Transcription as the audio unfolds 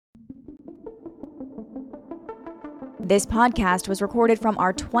This podcast was recorded from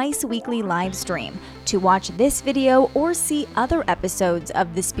our twice-weekly live stream. To watch this video or see other episodes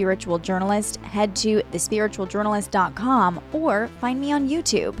of The Spiritual Journalist, head to thespiritualjournalist.com or find me on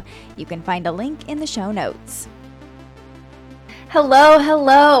YouTube. You can find a link in the show notes.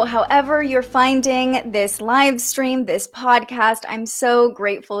 Hello. However you're finding this live stream, this podcast, I'm so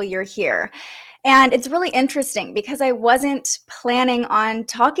grateful you're here. And it's really interesting because I wasn't planning on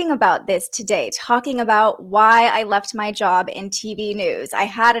talking about this today, talking about why I left my job in TV news. I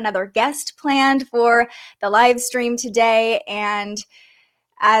had another guest planned for the live stream today, and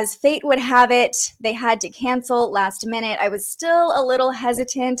as fate would have it, they had to cancel last minute. I was still a little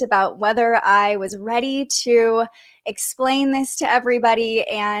hesitant about whether I was ready to explain this to everybody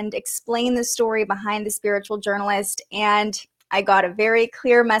and explain the story behind The Spiritual Journalist, and I got a very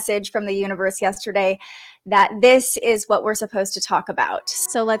clear message from the universe yesterday that this is what we're supposed to talk about.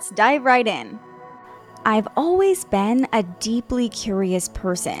 So let's dive right in. I've always been a deeply curious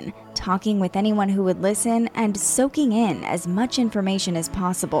person, talking with anyone who would listen and soaking in as much information as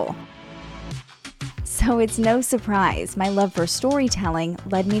possible. So it's no surprise my love for storytelling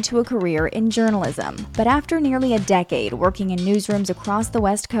led me to a career in journalism. But after nearly a decade working in newsrooms across the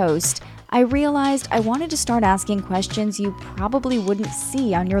West Coast, I realized I wanted to start asking questions you probably wouldn't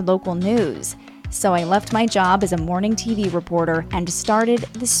see on your local news. So I left my job as a morning TV reporter and started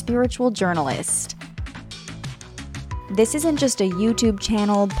The Spiritual Journalist. This isn't just a YouTube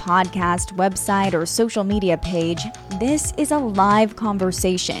channel, podcast, website, or social media page. This is a live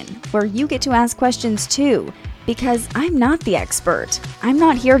conversation where you get to ask questions too, because I'm not the expert. I'm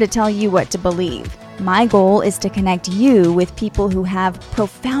not here to tell you what to believe. My goal is to connect you with people who have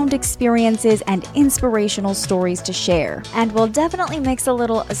profound experiences and inspirational stories to share. And we'll definitely mix a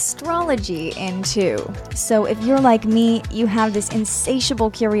little astrology in too. So if you're like me, you have this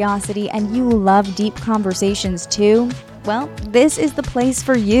insatiable curiosity and you love deep conversations too, well, this is the place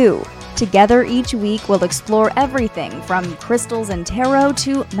for you. Together each week, we'll explore everything from crystals and tarot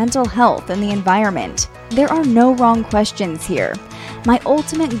to mental health and the environment. There are no wrong questions here. My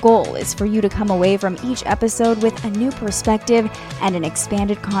ultimate goal is for you to come away from each episode with a new perspective and an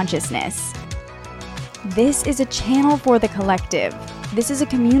expanded consciousness. This is a channel for the collective. This is a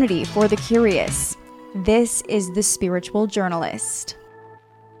community for the curious. This is The Spiritual Journalist.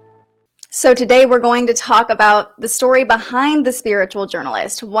 So today we're going to talk about the story behind The Spiritual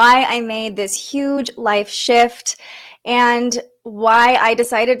Journalist, why I made this huge life shift, and why I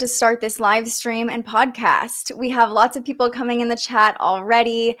decided to start this live stream and podcast. We have lots of people coming in the chat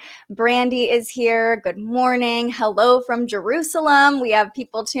already. Brandy is here. Good morning. Hello from Jerusalem. We have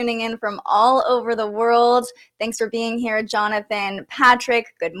people tuning in from all over the world. Thanks for being here, Jonathan.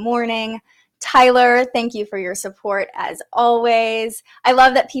 Patrick, good morning. Tyler, thank you for your support as always. I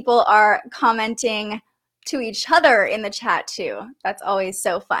love that people are commenting to each other in the chat too. That's always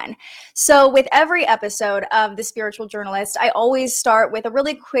so fun. So with every episode of The Spiritual Journalist, I always start with a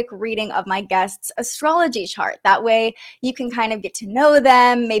really quick reading of my guest's astrology chart. That way you can kind of get to know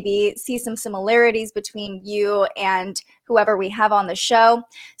them, maybe see some similarities between you and whoever we have on the show.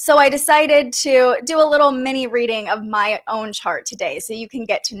 So I decided to do a little mini reading of my own chart today so you can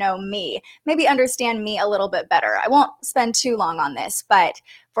get to know me, maybe understand me a little bit better. I won't spend too long on this, but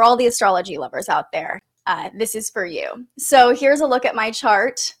for all the astrology lovers out there, this is for you. So here's a look at my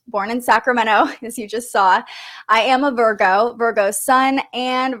chart. Born in Sacramento, as you just saw. I am a Virgo sun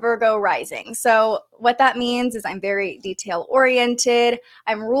and Virgo rising. So what that means is I'm very detail oriented.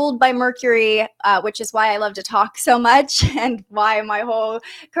 I'm ruled by Mercury, which is why I love to talk so much and why my whole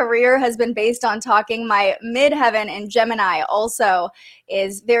career has been based on talking. My midheaven in Gemini also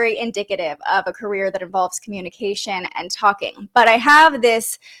is very indicative of a career that involves communication and talking. But I have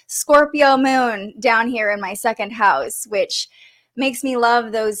this Scorpio moon down here in my second house, which makes me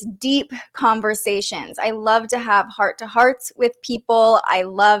love those deep conversations. I love to have heart-to-hearts with people. I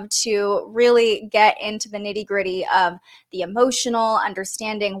love to really get into the nitty-gritty of the emotional,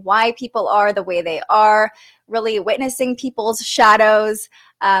 understanding why people are the way they are, really witnessing people's shadows,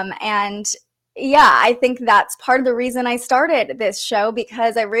 and yeah, I think that's part of the reason I started this show,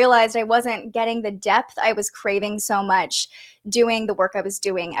 because I realized I wasn't getting the depth I was craving so much doing the work I was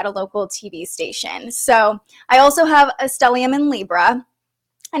doing at a local TV station. So I also have a stellium in Libra,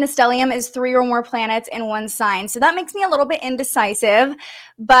 and a stellium is 3 or more planets in one sign. So that makes me a little bit indecisive,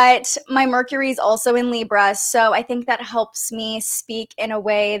 but my Mercury is also in Libra. So I think that helps me speak in a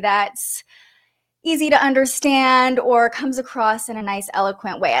way that's easy to understand or comes across in a nice,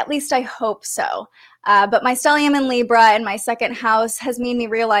 eloquent way. At least I hope so. But my stellium in Libra and my second house has made me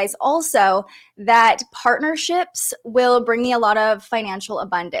realize also that partnerships will bring me a lot of financial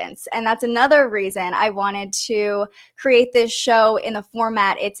abundance. And that's another reason I wanted to create this show in the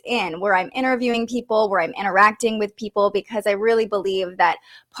format it's in, where I'm interviewing people, where I'm interacting with people, because I really believe that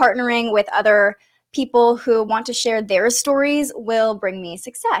partnering with other people who want to share their stories will bring me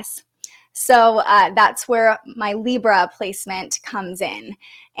success. So that's where my Libra placement comes in.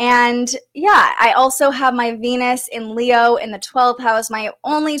 And yeah, I also have my Venus in Leo in the 12th house, my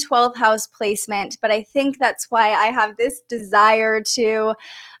only 12th house placement. But I think that's why I have this desire to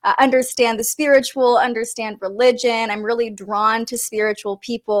understand the spiritual, understand religion. I'm really drawn to spiritual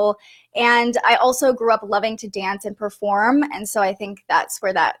people. And I also grew up loving to dance and perform. And so I think that's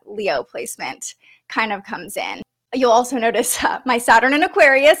where that Leo placement kind of comes in. You'll also notice my Saturn in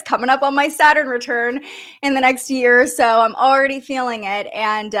Aquarius coming up on my Saturn return in the next year. So I'm already feeling it.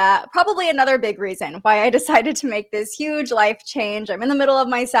 And probably another big reason why I decided to make this huge life change. I'm in the middle of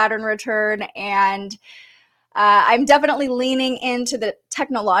my Saturn return, and I'm definitely leaning into the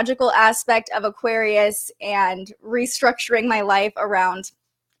technological aspect of Aquarius and restructuring my life around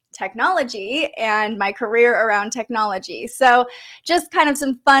technology and my career around technology. So just kind of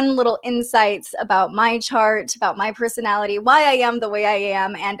some fun little insights about my chart, about my personality, why I am the way I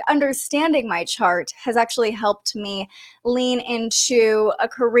am, and understanding my chart has actually helped me lean into a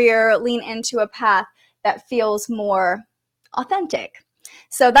career, lean into a path that feels more authentic.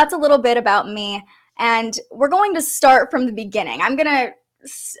 So that's a little bit about me. And we're going to start from the beginning. I'm going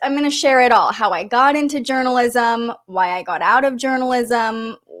to share it all, how I got into journalism, why I got out of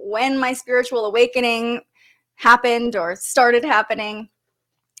journalism, when my spiritual awakening happened or started happening.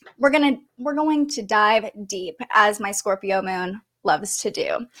 We're going to dive deep, as my Scorpio moon loves to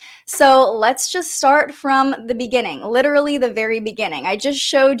do. So let's just start from the beginning, literally the very beginning. I just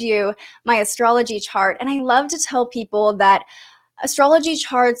showed you my astrology chart, and I love to tell people that astrology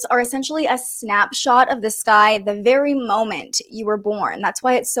charts are essentially a snapshot of the sky the very moment you were born. That's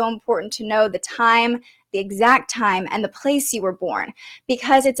why it's so important to know the time, the exact time, and the place you were born,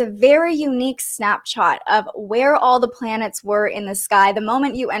 because it's a very unique snapshot of where all the planets were in the sky the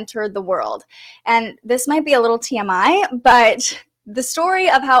moment you entered the world. And this might be a little TMI, but the story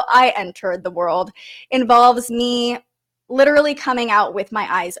of how I entered the world involves me literally coming out with my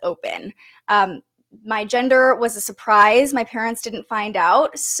eyes open. My gender was a surprise. My parents didn't find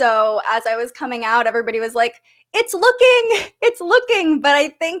out. So as I was coming out, everybody was like, it's looking. But I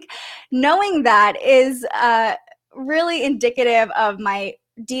think knowing that is really indicative of my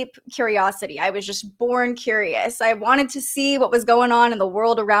deep curiosity. I was just born curious. I wanted to see what was going on in the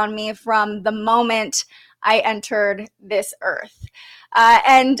world around me from the moment I entered this earth.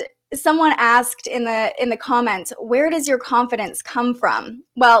 And someone asked in the comments, where does your confidence come from?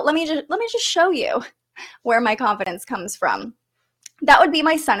 Well, let me just show you where my confidence comes from. That would be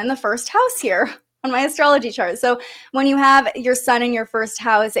my sun in the first house here on my astrology chart. So when you have your sun in your first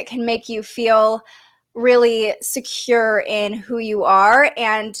house, it can make you feel really secure in who you are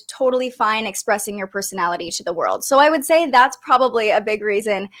and totally fine expressing your personality to the world. So I would say that's probably a big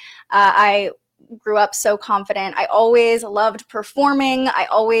reason I grew up so confident. I always loved performing. I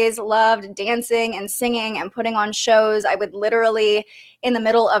always loved dancing and singing and putting on shows. I would literally, in the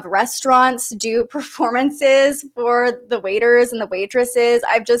middle of restaurants, do performances for the waiters and the waitresses.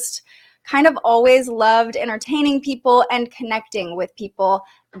 I've just kind of always loved entertaining people and connecting with people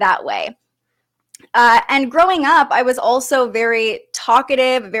that way. And growing up, I was also very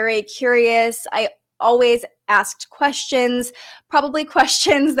talkative, very curious. I always asked questions, probably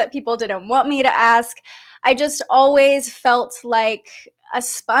questions that people didn't want me to ask. I just always felt like a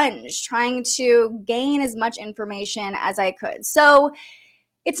sponge trying to gain as much information as I could. So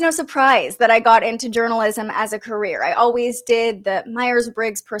it's no surprise that I got into journalism as a career. I always did the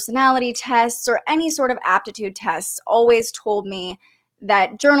Myers-Briggs personality tests, or any sort of aptitude tests always told me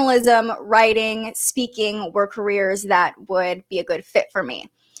that journalism, writing, speaking were careers that would be a good fit for me.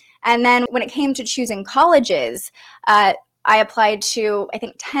 And then when it came to choosing colleges, I applied to, I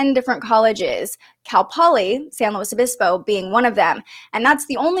think, 10 different colleges, Cal Poly, San Luis Obispo being one of them. And that's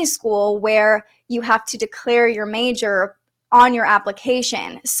the only school where you have to declare your major on your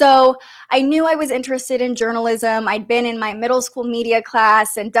application. So I knew I was interested in journalism. I'd been in my middle school media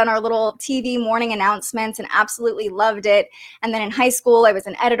class and done our little TV morning announcements and absolutely loved it. And then in high school, I was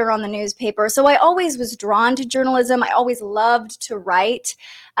an editor on the newspaper. So I always was drawn to journalism. I always loved to write.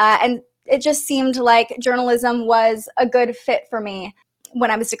 And it just seemed like journalism was a good fit for me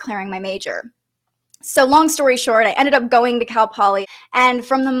when I was declaring my major. So long story short, I ended up going to Cal Poly. And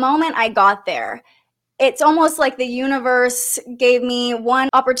from the moment I got there, it's almost like the universe gave me one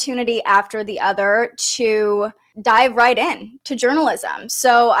opportunity after the other to dive right in to journalism.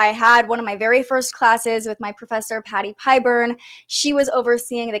 So I had one of my very first classes with my professor, Patty Pyburn. She was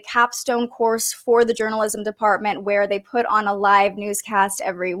overseeing the capstone course for the journalism department, where they put on a live newscast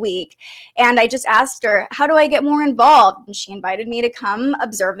every week. And I just asked her, how do I get more involved? And she invited me to come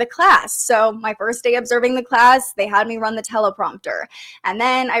observe the class. So my first day observing the class, they had me run the teleprompter. And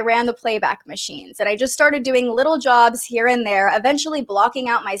then I ran the playback machines. And I just started doing little jobs here and there, eventually blocking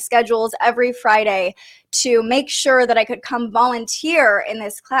out my schedules every Friday to make sure that I could come volunteer in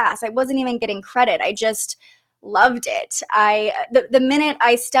this class. I wasn't even getting credit. I just loved it. The minute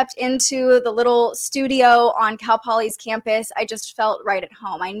I stepped into the little studio on Cal Poly's campus, I just felt right at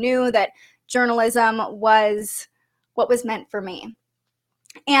home. I knew that journalism was what was meant for me.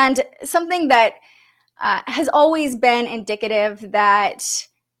 And something that has always been indicative that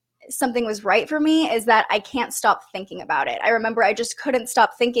something was right for me is that I can't stop thinking about it. I remember I just couldn't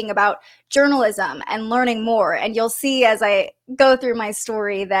stop thinking about journalism and learning more. And you'll see as I go through my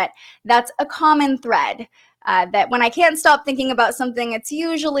story that that's a common thread. That when I can't stop thinking about something, it's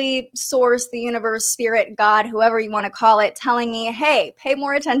usually source, the universe, spirit, God, whoever you want to call it, telling me, hey, pay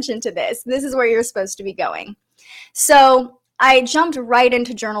more attention to this. This is where you're supposed to be going. So I jumped right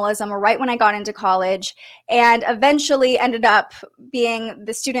into journalism right when I got into college, and eventually ended up being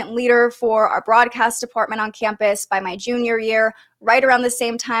the student leader for our broadcast department on campus by my junior year. Right around the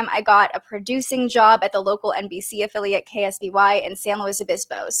same time, I got a producing job at the local NBC affiliate KSBY in San Luis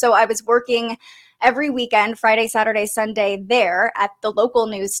Obispo. So I was working every weekend, Friday, Saturday, Sunday, there at the local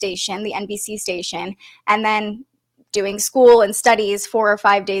news station, the NBC station, and then doing school and studies 4 or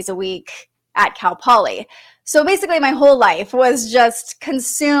 5 days a week at Cal Poly. So basically my whole life was just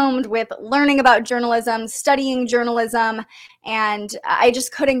consumed with learning about journalism, studying journalism, and I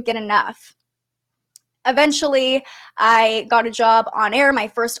just couldn't get enough. Eventually, I got a job on air, my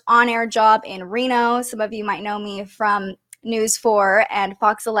first on-air job in Reno. Some of you might know me from News 4 and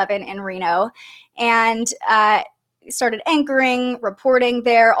Fox 11 in Reno, and started anchoring, reporting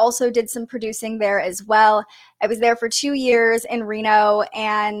there, also did some producing there as well. I was there for 2 years in Reno,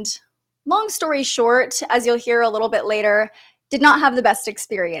 and long story short, as you'll hear a little bit later, did not have the best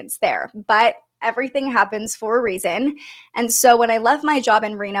experience there, but everything happens for a reason. And so when I left my job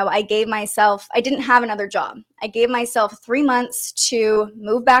in Reno, I didn't have another job. I gave myself 3 months to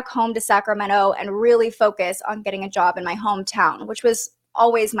move back home to Sacramento and really focus on getting a job in my hometown, which was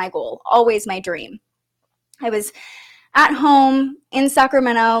always my goal, always my dream. I was at home in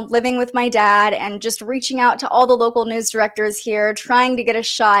Sacramento, living with my dad, and just reaching out to all the local news directors here, trying to get a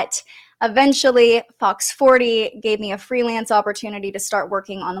shot. Eventually, Fox 40 gave me a freelance opportunity to start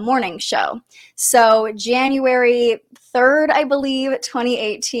working on the morning show. So January 3rd, I believe,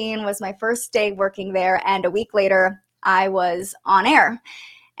 2018 was my first day working there, and a week later, I was on air.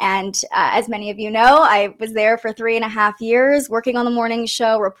 And as many of you know, I was there for 3.5 years, working on the morning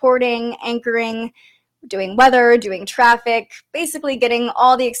show, reporting, anchoring, doing weather, doing traffic, basically getting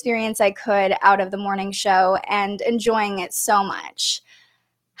all the experience I could out of the morning show and enjoying it so much.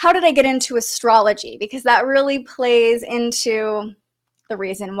 How did I get into astrology? Because that really plays into the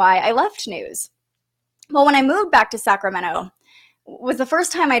reason why I left news. Well, when I moved back to Sacramento, was the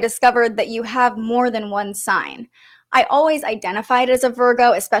first time I discovered that you have more than one sign. I always identified as a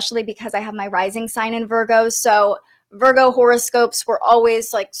Virgo, especially because I have my rising sign in Virgo. So Virgo horoscopes were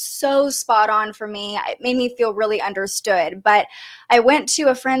always like so spot on for me. It made me feel really understood. But I went to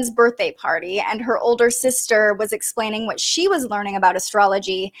a friend's birthday party, and her older sister was explaining what she was learning about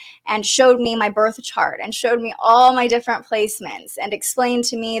astrology and showed me my birth chart and showed me all my different placements and explained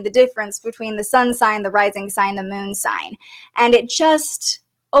to me the difference between the sun sign, the rising sign, the moon sign. And it just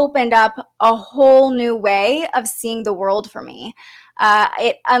opened up a whole new way of seeing the world for me.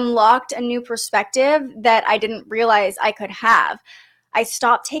 It unlocked a new perspective that I didn't realize I could have. I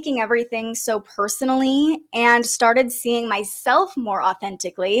stopped taking everything so personally and started seeing myself more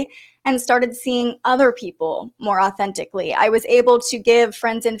authentically and started seeing other people more authentically. I was able to give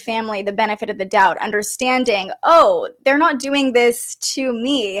friends and family the benefit of the doubt, understanding, oh, they're not doing this to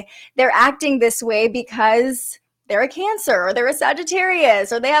me. They're acting this way because they're a Cancer, or they're a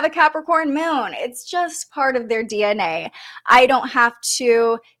Sagittarius, or they have a Capricorn moon. It's just part of their DNA. I don't have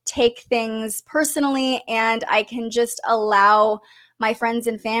to take things personally, and I can just allow my friends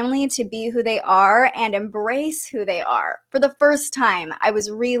and family to be who they are and embrace who they are. For the first time, I was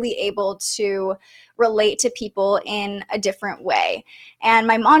really able to relate to people in a different way. And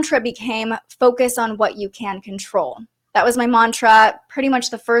my mantra became focus on what you can control. That was my mantra pretty much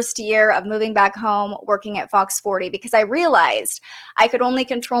the first year of moving back home, working at Fox 40, because I realized I could only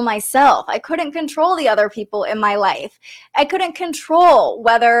control myself. I couldn't control the other people in my life. I couldn't control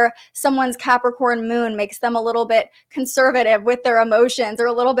whether someone's Capricorn moon makes them a little bit conservative with their emotions or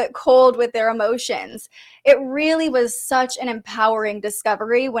a little bit cold with their emotions. It really was such an empowering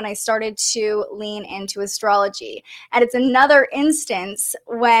discovery when I started to lean into astrology. And it's another instance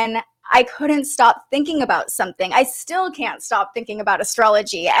when I couldn't stop thinking about something. I still can't stop thinking about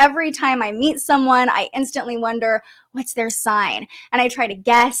astrology. Every time I meet someone, I instantly wonder, what's their sign? And I try to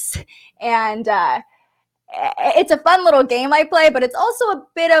guess. And it's a fun little game I play, but it's also a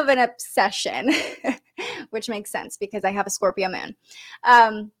bit of an obsession, which makes sense because I have a Scorpio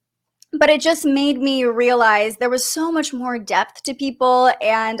moon. But it just made me realize there was so much more depth to people,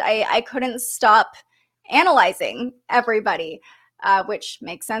 and I couldn't stop analyzing everybody. Which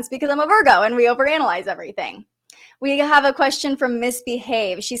makes sense because I'm a Virgo and we overanalyze everything. We have a question from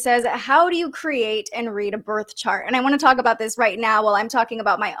Misbehave. She says, how do you create and read a birth chart? And I want to talk about this right now while I'm talking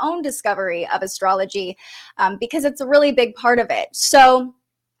about my own discovery of astrology, because it's a really big part of it. So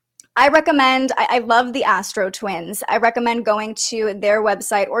I love the Astro Twins. I recommend going to their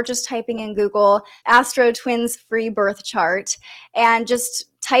website or just typing in Google Astro Twins free birth chart and just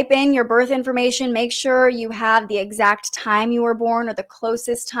type in your birth information. Make sure you have the exact time you were born or the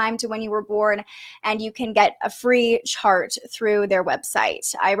closest time to when you were born, and you can get a free chart through their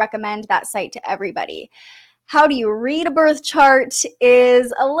website. I recommend that site to everybody. How do you read a birth chart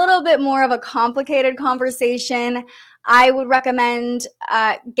is a little bit more of a complicated conversation. I would recommend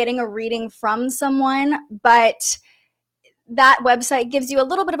getting a reading from someone, but that website gives you a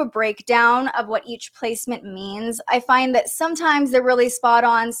little bit of a breakdown of what each placement means. I find that sometimes they're really spot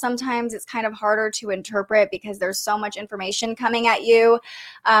on. Sometimes it's kind of harder to interpret because there's so much information coming at you.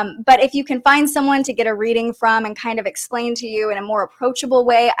 But if you can find someone to get a reading from and kind of explain to you in a more approachable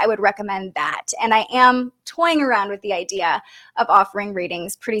way, I would recommend that. And I am toying around with the idea of offering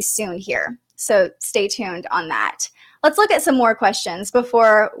readings pretty soon here. So stay tuned on that. Let's look at some more questions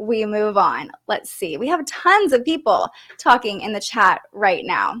before we move on. Let's see. We have tons of people talking in the chat right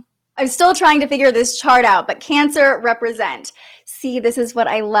now. I'm still trying to figure this chart out, but Cancer represent. See, this is what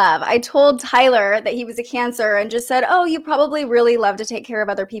I love. I told Tyler that he was a Cancer and just said, oh, you probably really love to take care of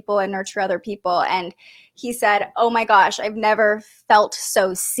other people and nurture other people. And he said, oh my gosh, I've never felt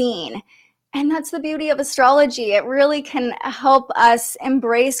so seen. And that's the beauty of astrology. It really can help us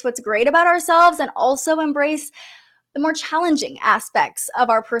embrace what's great about ourselves and also embrace the more challenging aspects of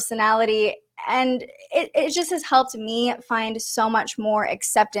our personality. And it just has helped me find so much more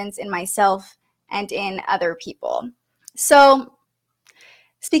acceptance in myself and in other people. So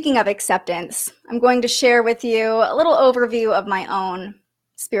speaking of acceptance, I'm going to share with you a little overview of my own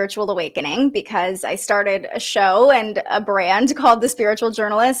spiritual awakening because I started a show and a brand called The Spiritual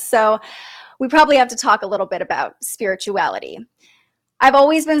Journalist. So we probably have to talk a little bit about spirituality. I've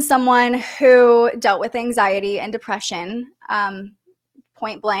always been someone who dealt with anxiety and depression,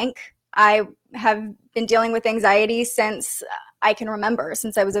 point blank. I have been dealing with anxiety since I can remember,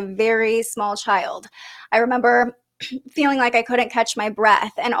 since I was a very small child. I remember feeling like I couldn't catch my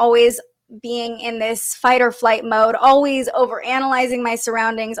breath and always being in this fight or flight mode, always overanalyzing my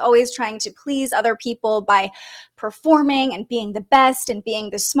surroundings, always trying to please other people by performing and being the best and being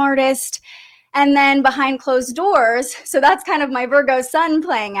the smartest. And then behind closed doors, so that's kind of my Virgo sun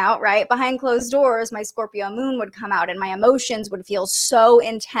playing out, right? Behind closed doors, my Scorpio moon would come out and my emotions would feel so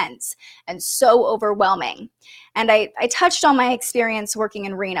intense and so overwhelming. And I touched on my experience working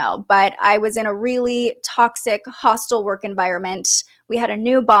in Reno, but I was in a really toxic, hostile work environment. We had a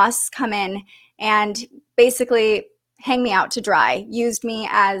new boss come in and basically hang me out to dry, used me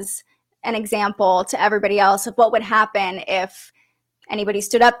as an example to everybody else of what would happen if anybody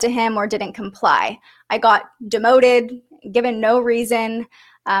stood up to him or didn't comply. I got demoted, given no reason.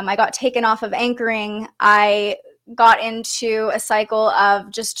 I got taken off of anchoring. I got into a cycle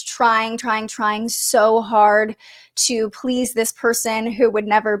of just trying so hard to please this person who would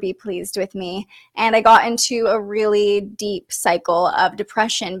never be pleased with me. And I got into a really deep cycle of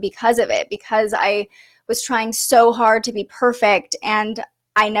depression because of it, because I was trying so hard to be perfect and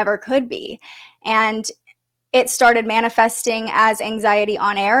I never could be. And it started manifesting as anxiety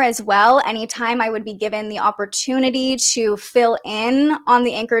on air as well. Anytime I would be given the opportunity to fill in on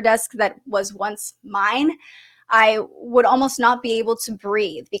the anchor desk that was once mine, I would almost not be able to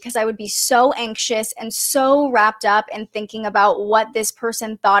breathe because I would be so anxious and so wrapped up in thinking about what this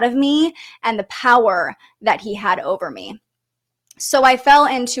person thought of me and the power that he had over me. So I fell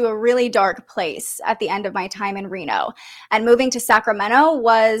into a really dark place at the end of my time in Reno, and moving to Sacramento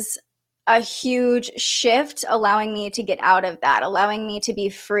was a huge shift, allowing me to get out of that, allowing me to be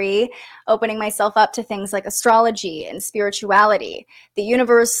free, opening myself up to things like astrology and spirituality. The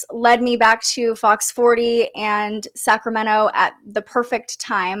universe led me back to Fox 40 and Sacramento at the perfect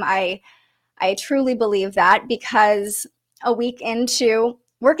time. I truly believe that, because a week into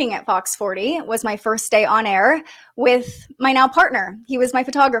working at Fox 40 was my first day on air with my now partner. He was my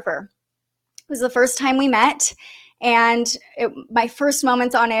photographer. It was the first time we met. And my first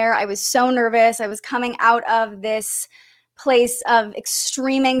moments on air, I was so nervous. I was coming out of this place of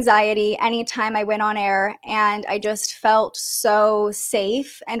extreme anxiety anytime I went on air. And I just felt so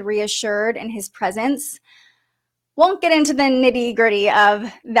safe and reassured in his presence. Won't get into the nitty-gritty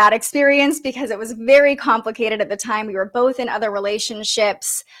of that experience because it was very complicated at the time. We were both in other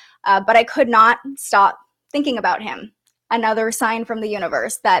relationships, but I could not stop thinking about him. Another sign from the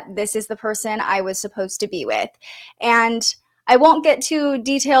universe that this is the person I was supposed to be with. And I won't get too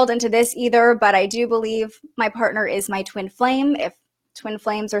detailed into this either, but I do believe my partner is my twin flame. If twin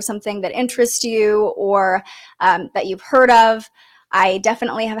flames are something that interests you or that you've heard of, I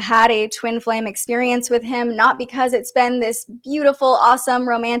definitely have had a twin flame experience with him, not because it's been this beautiful, awesome,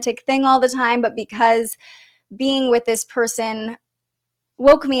 romantic thing all the time, but because being with this person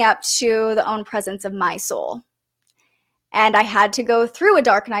woke me up to the own presence of my soul. And I had to go through a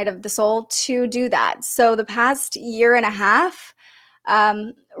dark night of the soul to do that. So the past year and a half,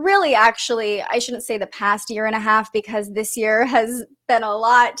 really, actually, I shouldn't say the past year and a half because this year has been a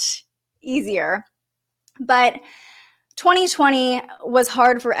lot easier. But 2020 was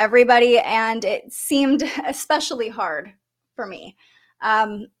hard for everybody, and it seemed especially hard for me.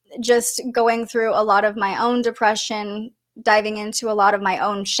 Just going through a lot of my own depression, diving into a lot of my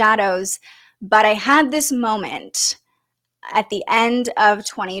own shadows. But I had this moment at the end of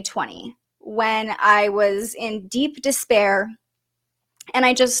 2020 when I was in deep despair, and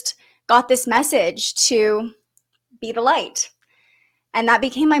I just got this message to be the light. And that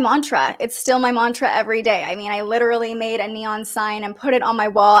became my mantra. It's still my mantra every day. I mean, I literally made a neon sign and put it on my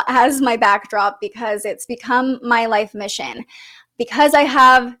wall as my backdrop because it's become my life mission. Because I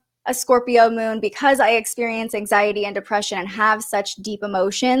have a Scorpio moon, because I experience anxiety and depression and have such deep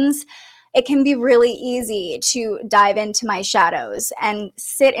emotions, it can be really easy to dive into my shadows and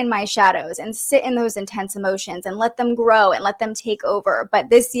sit in my shadows and sit in those intense emotions and let them grow and let them take over. But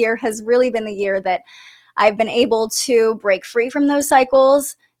this year has really been the year that I've been able to break free from those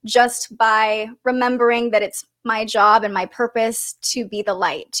cycles just by remembering that it's my job and my purpose to be the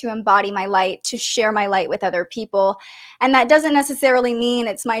light, to embody my light, to share my light with other people. And that doesn't necessarily mean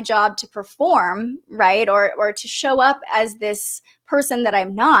it's my job to perform, right? Or to show up as this person that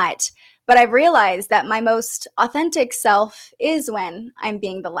I'm not. But I've realized that my most authentic self is when I'm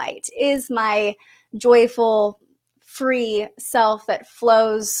being the light, is my joyful, free self that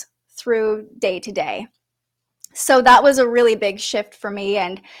flows through day to day. So that was a really big shift for me.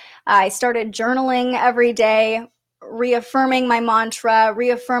 And I started journaling every day, reaffirming my mantra,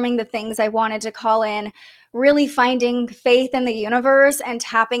 reaffirming the things I wanted to call in, really finding faith in the universe and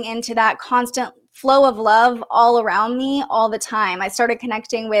tapping into that constant flow of love all around me all the time. I started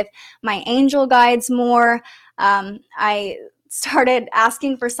connecting with my angel guides more. I started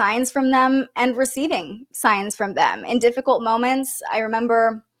asking for signs from them and receiving signs from them in difficult moments. I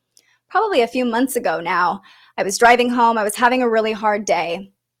remember probably a few months ago now, I was driving home. I was having a really hard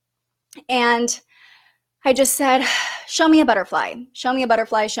day. And I just said, show me a butterfly, show me a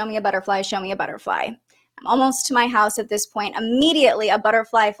butterfly, show me a butterfly, show me a butterfly. I'm almost to my house at this point. Immediately, a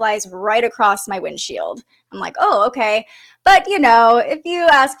butterfly flies right across my windshield. I'm like, oh, okay. But, if you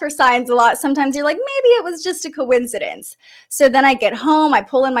ask for signs a lot, sometimes you're like, maybe it was just a coincidence. So then I get home, I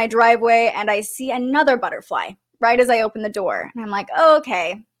pull in my driveway, and I see another butterfly right as I open the door. And I'm like, oh,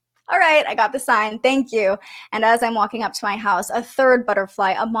 okay. All right, I got the sign. Thank you. And as I'm walking up to my house, a third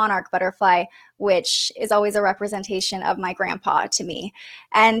butterfly, a monarch butterfly, which is always a representation of my grandpa to me.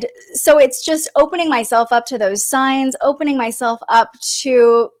 And so it's just opening myself up to those signs, opening myself up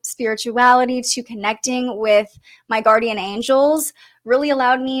to spirituality, to connecting with my guardian angels, really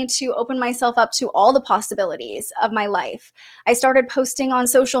allowed me to open myself up to all the possibilities of my life. I started posting on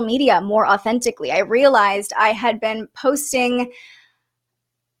social media more authentically. I realized I had been posting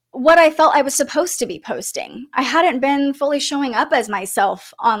what I felt I was supposed to be posting. I hadn't been fully showing up as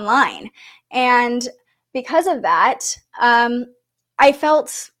myself online. And because of that, I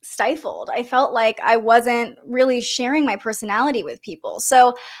felt stifled. I felt like I wasn't really sharing my personality with people.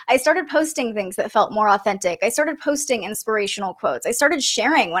 So I started posting things that felt more authentic. I started posting inspirational quotes. I started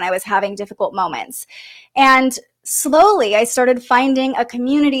sharing when I was having difficult moments. And slowly I started finding a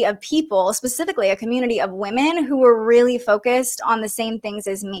community of people, specifically a community of women who were really focused on the same things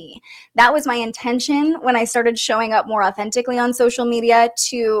as me. That was my intention when I started showing up more authentically on social media,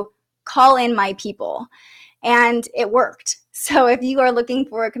 to call in my people. And it worked. So if you are looking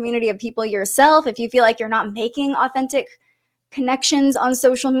for a community of people yourself, if you feel like you're not making authentic connections on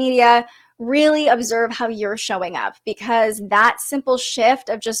social media, really observe how you're showing up, because that simple shift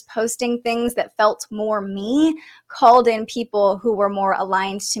of just posting things that felt more me called in people who were more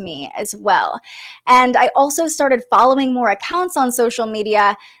aligned to me as well. And I also started following more accounts on social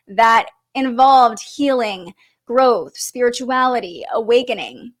media that involved healing, growth, spirituality,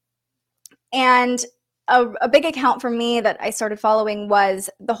 awakening. And a big account for me that I started following was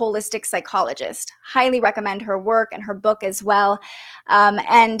The Holistic Psychologist. Highly recommend her work and her book as well.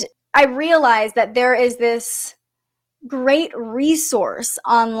 And I realized that there is this great resource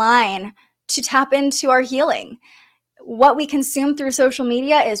online to tap into our healing. What we consume through social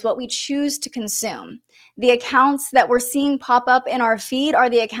media is what we choose to consume. The accounts that we're seeing pop up in our feed are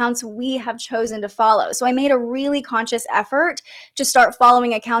the accounts we have chosen to follow. So I made a really conscious effort to start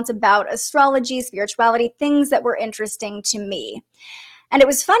following accounts about astrology, spirituality, things that were interesting to me. And it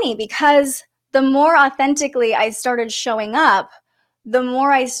was funny because the more authentically I started showing up, the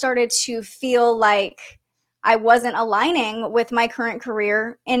more I started to feel like I wasn't aligning with my current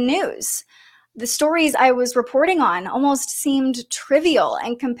career in news. The stories I was reporting on almost seemed trivial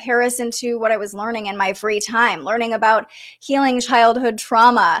in comparison to what I was learning in my free time, learning about healing childhood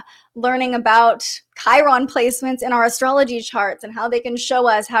trauma, learning about Chiron placements in our astrology charts and how they can show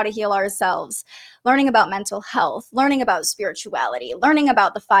us how to heal ourselves, learning about mental health, learning about spirituality, learning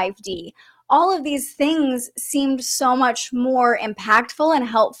about the 5D. All of these things seemed so much more impactful and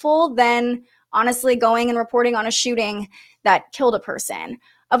helpful than honestly going and reporting on a shooting that killed a person.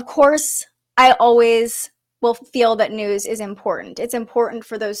 Of course, I always will feel that news is important. It's important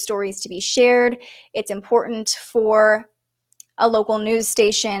for those stories to be shared. It's important for a local news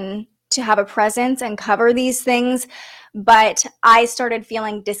station to have a presence and cover these things. But I started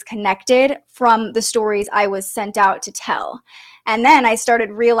feeling disconnected from the stories I was sent out to tell. And then I started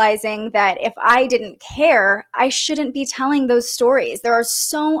realizing that if I didn't care, I shouldn't be telling those stories. There are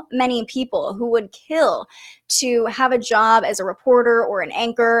so many people who would kill to have a job as a reporter or an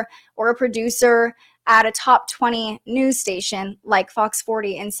anchor or a producer at a top 20 news station like Fox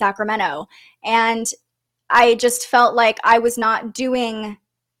 40 in Sacramento. And I just felt like I was not doing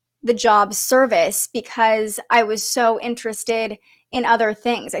the job service because I was so interested in other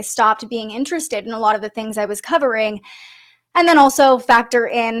things. I stopped being interested in a lot of the things I was covering. And then also factor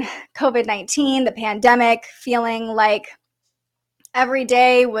in COVID-19, the pandemic, feeling like every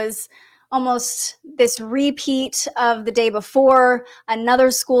day was almost this repeat of the day before,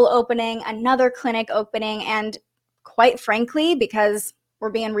 another school opening, another clinic opening. And quite frankly, because we're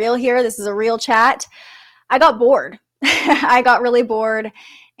being real here, this is a real chat, I got bored. I got really bored,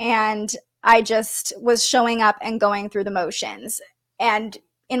 and I just was showing up and going through the motions. And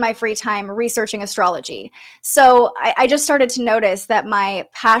in my free time, researching astrology. So I just started to notice that my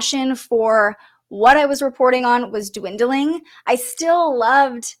passion for what I was reporting on was dwindling. I still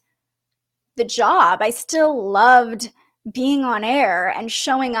loved the job. I still loved being on air and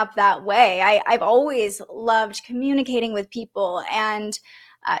showing up that way. I've always loved communicating with people and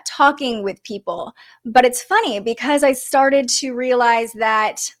talking with people. But it's funny because I started to realize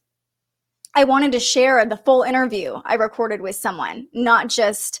that I wanted to share the full interview I recorded with someone, not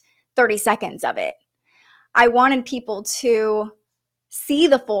just 30 seconds of it. I wanted people to see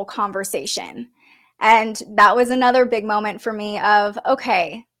the full conversation. And that was another big moment for me of,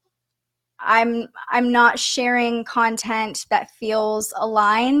 okay, I'm not sharing content that feels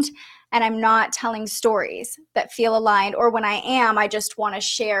aligned, and I'm not telling stories that feel aligned, or when I am, I just want to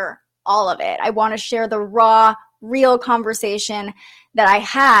share all of it. I want to share the raw, real conversation that I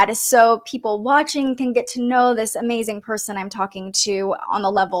had so people watching can get to know this amazing person I'm talking to on the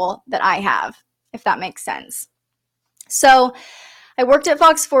level that I have, if that makes sense. So I worked at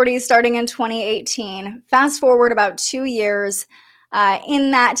Fox 40 starting in 2018. Fast forward about 2 years.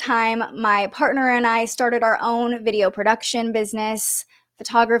 In that time, my partner and I started our own video production business,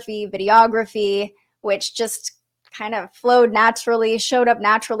 photography, videography, which just kind of flowed naturally, showed up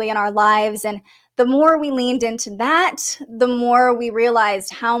naturally in our lives. And the more we leaned into that, the more we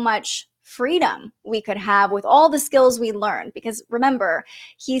realized how much freedom we could have with all the skills we learned. Because remember,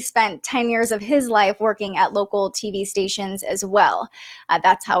 he spent 10 years of his life working at local TV stations as well.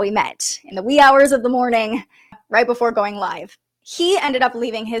 That's how we met, in the wee hours of the morning, right before going live. He ended up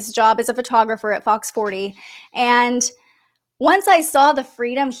leaving his job as a photographer at Fox 40, and Once I saw the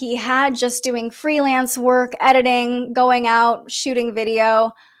freedom he had just doing freelance work, editing, going out, shooting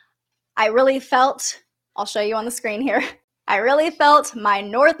video, I really felt, I'll show you on the screen here, I really felt my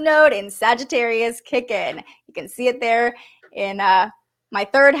North Node in Sagittarius kick in. You can see it there in my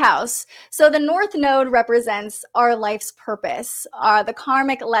third house. So the North Node represents our life's purpose, the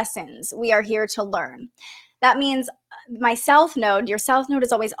karmic lessons we are here to learn. That means my South Node, your South Node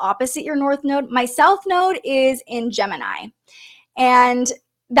is always opposite your North Node. My South Node is in Gemini. And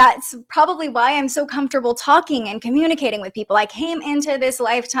that's probably why I'm so comfortable talking and communicating with people. I came into this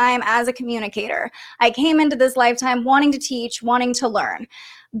lifetime as a communicator. I came into this lifetime wanting to teach, wanting to learn.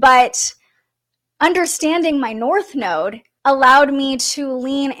 But understanding my North Node allowed me to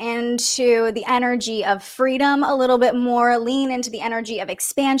lean into the energy of freedom a little bit more, lean into the energy of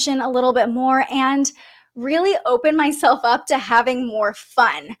expansion a little bit more, and really open myself up to having more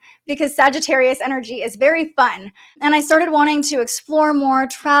fun, because Sagittarius energy is very fun. And I started wanting to explore more,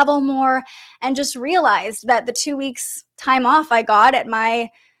 travel more, and just realized that the 2 weeks time off I got at my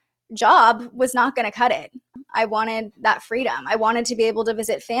job was not going to cut it. I wanted that freedom. I wanted to be able to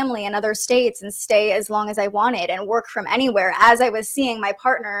visit family in other states and stay as long as I wanted and work from anywhere, as I was seeing my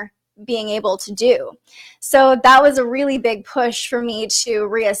partner being able to do. So that was a really big push for me to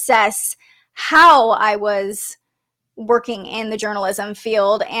reassess how I was working in the journalism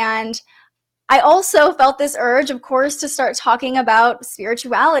field. And I also felt this urge, of course, to start talking about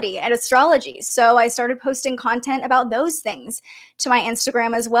spirituality and astrology. So I started posting content about those things to my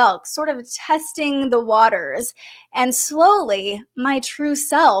Instagram as well, sort of testing the waters. And slowly, my true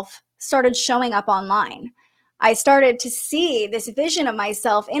self started showing up online. I started to see this vision of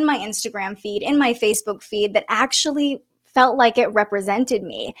myself in my Instagram feed, in my Facebook feed, that actually felt like it represented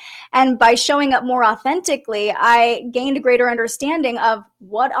me. And by showing up more authentically, I gained a greater understanding of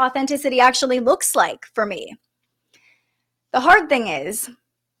what authenticity actually looks like for me. The hard thing is,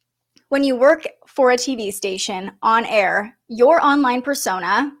 when you work for a TV station on air, your online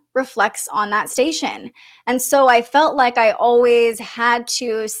persona reflects on that station. And so I felt like I always had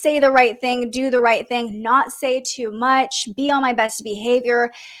to say the right thing, do the right thing, not say too much, be on my best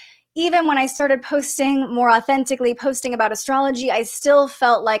behavior. Even when I started posting more authentically, posting about astrology, I still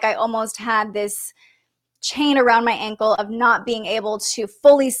felt like I almost had this chain around my ankle of not being able to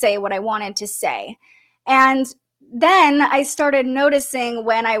fully say what I wanted to say. And then I started noticing,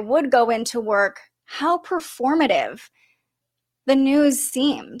 when I would go into work, how performative the news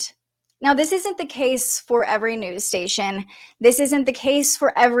seemed. Now, this isn't the case for every news station. This isn't the case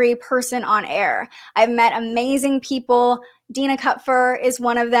for every person on air. I've met amazing people. Dina Kupfer is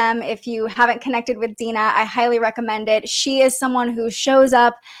one of them. If you haven't connected with Dina, I highly recommend it. She is someone who shows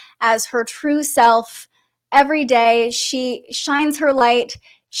up as her true self every day. She shines her light.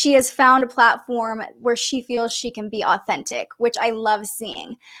 She has found a platform where she feels she can be authentic, which I love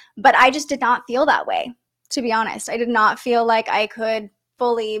seeing. But I just did not feel that way, to be honest. I did not feel like I could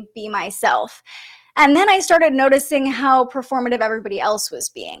fully be myself. And then I started noticing how performative everybody else was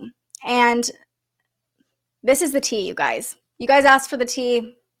being. And this is the tea, you guys. You guys asked for the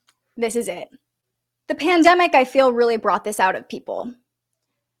tea. This is it. The pandemic, I feel, really brought this out of people.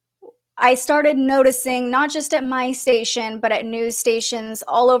 I started noticing, not just at my station, but at news stations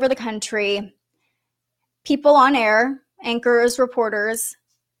all over the country, people on air, anchors, reporters,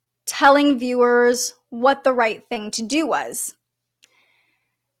 telling viewers what the right thing to do was.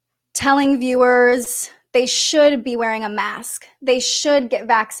 Telling viewers they should be wearing a mask. They should get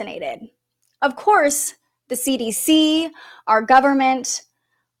vaccinated. Of course, the CDC, our government,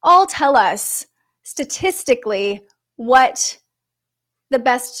 all tell us statistically what the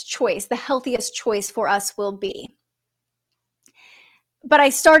best choice, the healthiest choice for us will be. But I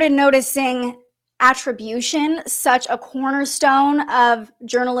started noticing attribution, such a cornerstone of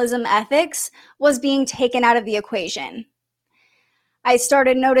journalism ethics, was being taken out of the equation. I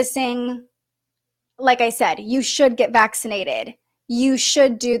started noticing, like I said, you should get vaccinated. You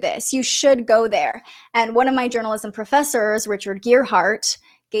should do this. You should go there. And one of my journalism professors, Richard Gearhart,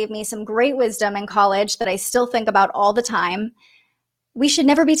 gave me some great wisdom in college that I still think about all the time. We should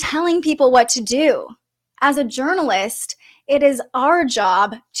never be telling people what to do. As a journalist, it is our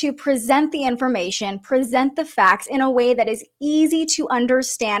job to present the information, present the facts in a way that is easy to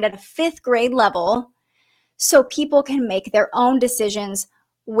understand at a 5th grade level, so people can make their own decisions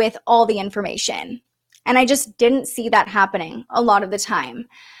with all the information. And I just didn't see that happening a lot of the time.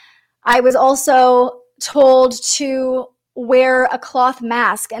 I was also told to wear a cloth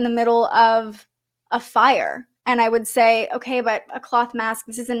mask in the middle of a fire. And I would say, okay, but a cloth mask,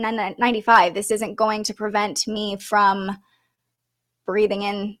 this isn't N95. This isn't going to prevent me from breathing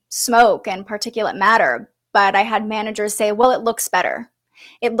in smoke and particulate matter. but I had managers say, well, it looks better.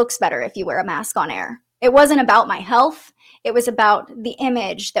 It looks better if you wear a mask on air. It wasn't about my health. It was about the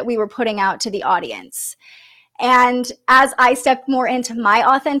image that we were putting out to the audience. And as I stepped more into my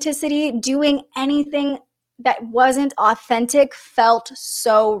authenticity, doing anything that wasn't authentic felt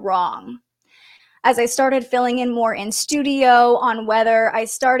so wrong. As I started filling in more in studio on weather, I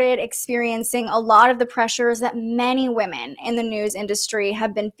started experiencing a lot of the pressures that many women in the news industry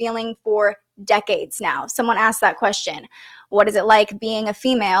have been feeling for decades now. Someone asked that question, what is it like being a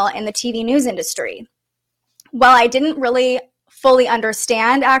female in the TV news industry? Well, I didn't really fully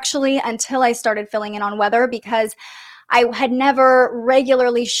understand actually until I started filling in on weather, because I had never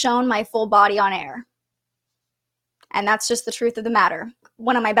regularly shown my full body on air. And that's just the truth of the matter.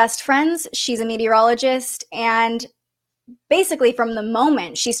 One of my best friends, she's a meteorologist, and basically from the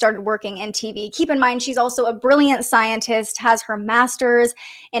moment she started working in TV, keep in mind she's also a brilliant scientist, has her master's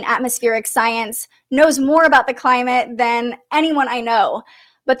in atmospheric science, knows more about the climate than anyone I know.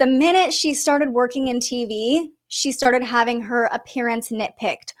 But the minute she started working in TV, she started having her appearance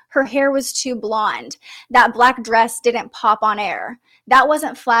nitpicked. Her hair was too blonde. That black dress didn't pop on air. That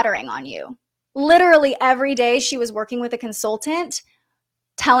wasn't flattering on you. Literally every day she was working with a consultant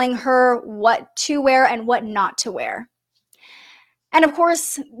telling her what to wear and what not to wear. And of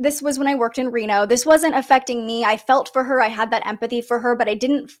course, this was when I worked in Reno. This wasn't affecting me. I felt for her. I had that empathy for her, but I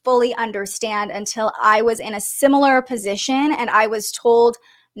didn't fully understand until I was in a similar position and I was told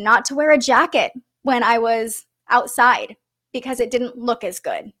not to wear a jacket when I was outside because it didn't look as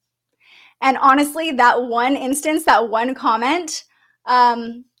good. And honestly, that one instance, that one comment,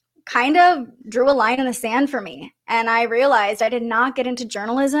 kind of drew a line in the sand for me. And I realized I did not get into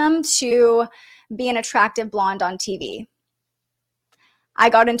journalism to be an attractive blonde on TV. I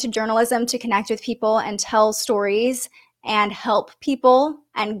got into journalism to connect with people and tell stories and help people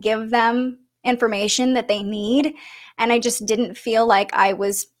and give them information that they need. And I just didn't feel like I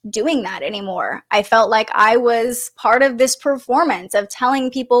was doing that anymore. I felt like I was part of this performance of telling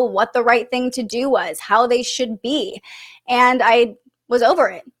people what the right thing to do was, how they should be. And I was over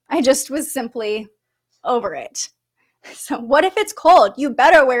it. I just was simply over it. So what if it's cold? You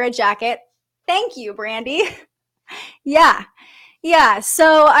better wear a jacket. Thank you, Brandy. Yeah.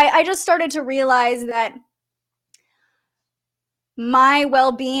 So I just started to realize that my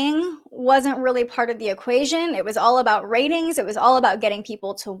well-being wasn't really part of the equation. It was all about ratings. It was all about getting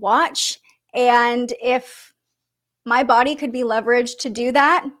people to watch. And if my body could be leveraged to do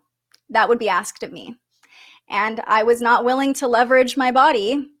that, that would be asked of me. And I was not willing to leverage my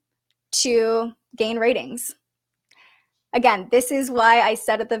body to gain ratings. Again, this is why I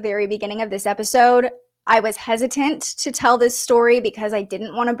said at the very beginning of this episode, I was hesitant to tell this story because I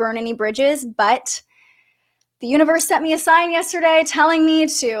didn't want to burn any bridges, but the universe sent me a sign yesterday telling me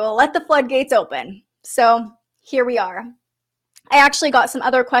to let the floodgates open. So here we are. I actually got some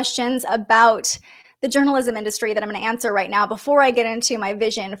other questions about the journalism industry that I'm going to answer right now before I get into my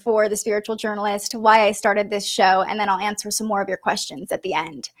vision for The Spiritual Journalist, why I started this show, and then I'll answer some more of your questions at the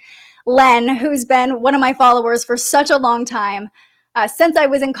end. Len, who's been one of my followers for such a long time, since I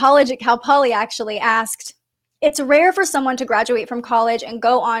was in college at Cal Poly actually, asked, it's rare for someone to graduate from college and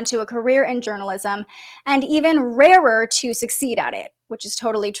go on to a career in journalism, and even rarer to succeed at it, which is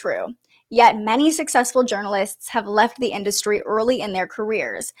totally true. Yet many successful journalists have left the industry early in their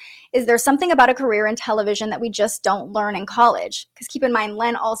careers. Is there something about a career in television that we just don't learn in college? Because keep in mind,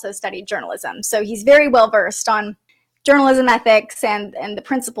 Len also studied journalism, so he's very well versed on journalism ethics and the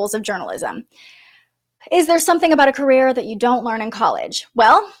principles of journalism. Is there something about a career that you don't learn in college?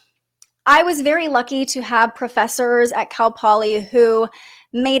 Well, I was very lucky to have professors at Cal Poly who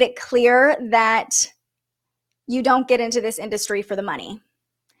made it clear that you don't get into this industry for the money.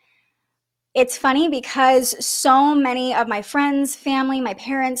 It's funny because so many of my friends, family, my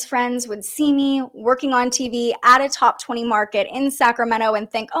parents' friends would see me working on TV at a top 20 market in Sacramento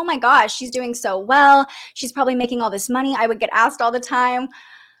and think, oh my gosh, she's doing so well. She's probably making all this money. I would get asked all the time,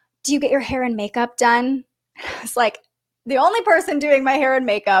 do you get your hair and makeup done? It's like, the only person doing my hair and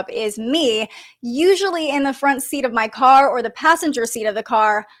makeup is me, usually in the front seat of my car or the passenger seat of the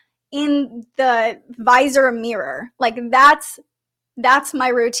car in the visor mirror. Like that's my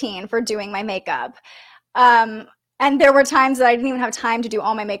routine for doing my makeup. And there were times that I didn't even have time to do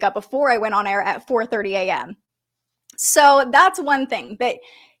all my makeup before I went on air at 4:30 a.m. So that's one thing that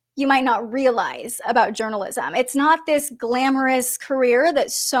you might not realize about journalism. It's not this glamorous career that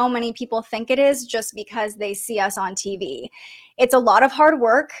so many people think it is just because they see us on TV. It's a lot of hard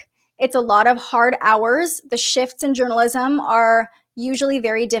work. It's a lot of hard hours. The shifts in journalism are usually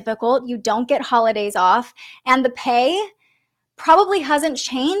very difficult. You don't get holidays off. And the pay probably hasn't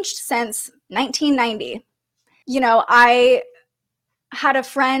changed since 1990. I had a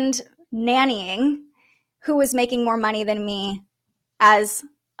friend nannying who was making more money than me as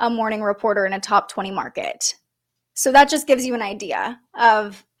a morning reporter in a top 20 market. So that just gives you an idea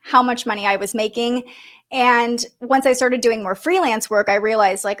of how much money I was making. And once I started doing more freelance work, I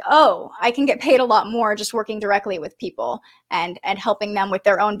realized like, oh, I can get paid a lot more just working directly with people and helping them with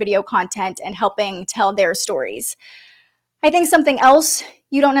their own video content and helping tell their stories. I think something else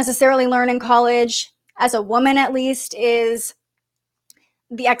you don't necessarily learn in college, as a woman at least, is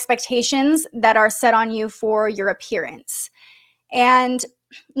the expectations that are set on you for your appearance. And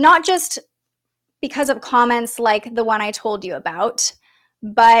not just because of comments like the one I told you about,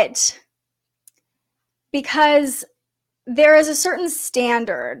 but because there is a certain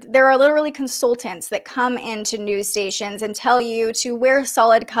standard. There are literally consultants that come into news stations and tell you to wear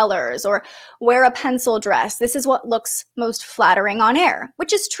solid colors or wear a pencil dress. This is what looks most flattering on air,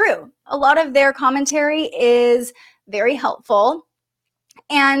 which is true. A lot of their commentary is very helpful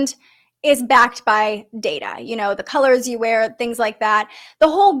and is backed by data. The colors you wear, things like that. The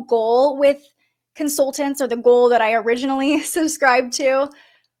whole goal with consultants, or the goal that I originally subscribed to,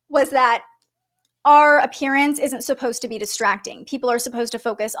 was that our appearance isn't supposed to be distracting. People are supposed to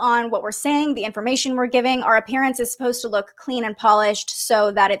focus on what we're saying, the information we're giving. Our appearance is supposed to look clean and polished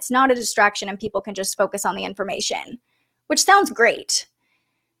so that it's not a distraction and people can just focus on the information, which sounds great.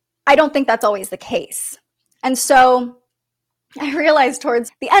 I don't think that's always the case. And so I realized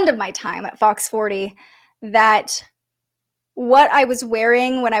towards the end of my time at Fox 40 that what I was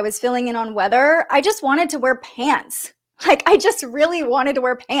wearing when I was filling in on weather, I just wanted to wear pants. Like, I just really wanted to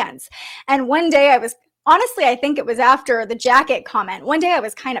wear pants. And one day I think it was after the jacket comment, one day I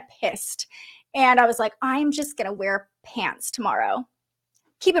was kind of pissed. And I was like, I'm just going to wear pants tomorrow.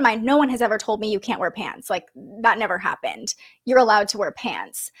 Keep in mind, no one has ever told me you can't wear pants. Like, that never happened. You're allowed to wear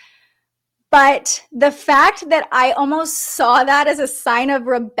pants. But the fact that I almost saw that as a sign of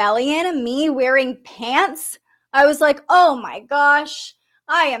rebellion, me wearing pants, I was like, oh my gosh,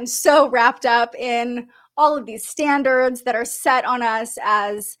 I am so wrapped up in all of these standards that are set on us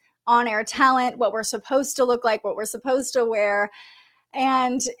as on-air talent, what we're supposed to look like, what we're supposed to wear.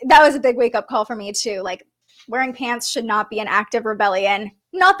 And that was a big wake-up call for me too. Like, wearing pants should not be an act of rebellion.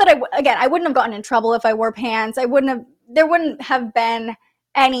 Not that I wouldn't have gotten in trouble if I wore pants. There wouldn't have been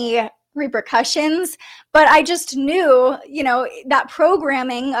any repercussions, but I just knew, that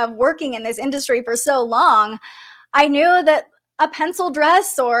programming of working in this industry for so long, I knew that a pencil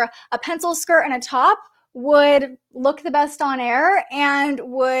dress or a pencil skirt and a top would look the best on air and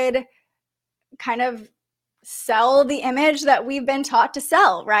would kind of sell the image that we've been taught to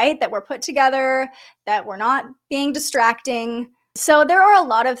sell, right? That we're put together, that we're not being distracting. So there are a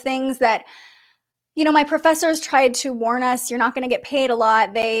lot of things that, my professors tried to warn us, you're not going to get paid a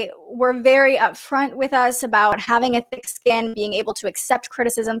lot. They were very upfront with us about having a thick skin, being able to accept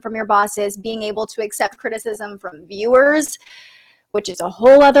criticism from your bosses, being able to accept criticism from viewers, which is a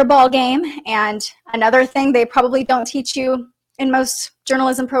whole other ball game. And another thing they probably don't teach you in most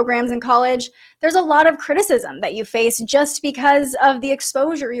journalism programs in college, there's a lot of criticism that you face just because of the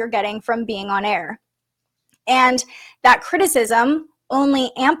exposure you're getting from being on air. And that criticism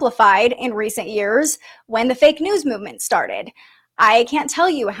only amplified in recent years when the fake news movement started. I can't tell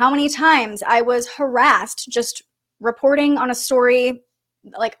you how many times I was harassed just reporting on a story,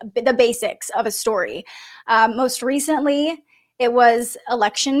 like the basics of a story. Most recently, it was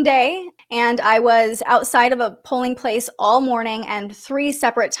election day, and I was outside of a polling place all morning and 3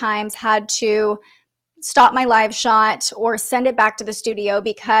 separate times had to stop my live shot or send it back to the studio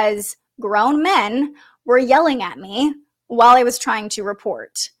because grown men were yelling at me while I was trying to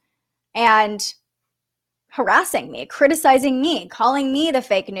report and harassing me, criticizing me, calling me the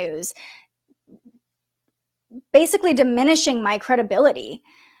fake news, basically diminishing my credibility.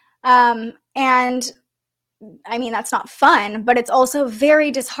 And I mean, that's not fun, but it's also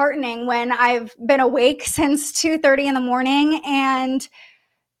very disheartening when I've been awake since 2:30 in the morning and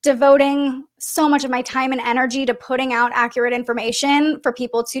devoting so much of my time and energy to putting out accurate information for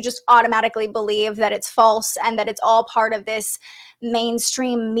people to just automatically believe that it's false and that it's all part of this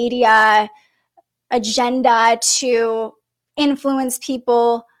mainstream media agenda to influence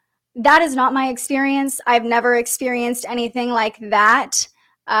people. That is not my experience. I've never experienced anything like that.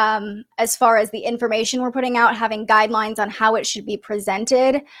 As far as the information we're putting out, having guidelines on how it should be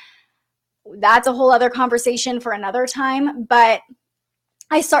presented, that's a whole other conversation for another time. But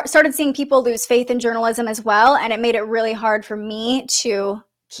I started seeing people lose faith in journalism as well, and it made it really hard for me to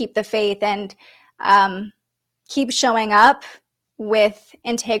keep the faith and keep showing up with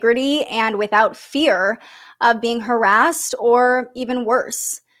integrity and without fear of being harassed or even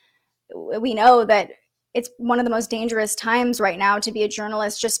worse. We know that it's one of the most dangerous times right now to be a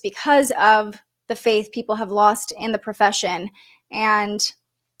journalist just because of the faith people have lost in the profession. And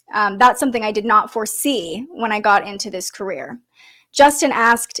that's something I did not foresee when I got into this career. Justin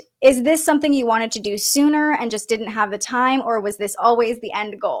asked, is this something you wanted to do sooner and just didn't have the time, or was this always the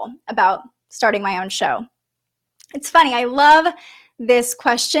end goal about starting my own show? It's funny, I love this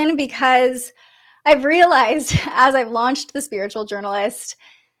question because I've realized as I've launched The Spiritual Journalist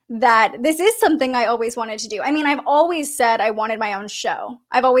that this is something I always wanted to do. I mean, I've always said I wanted my own show.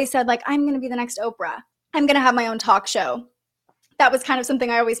 I've always said, like, I'm going to be the next Oprah. I'm going to have my own talk show. That was kind of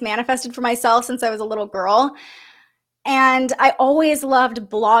something I always manifested for myself since I was a little girl. And I always loved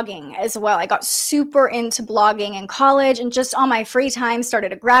blogging as well. I got super into blogging in college, and just on my free time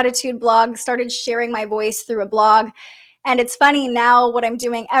started a gratitude blog, started sharing my voice through a blog. And it's funny now what I'm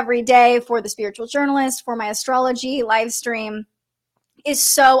doing every day for The Spiritual Journalist, for my astrology live stream, is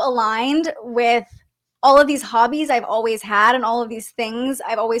so aligned with all of these hobbies I've always had and all of these things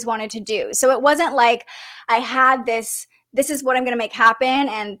I've always wanted to do. So it wasn't like I had this is what I'm going to make happen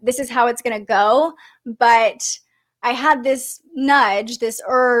and this is how it's going to go, but I had this nudge, this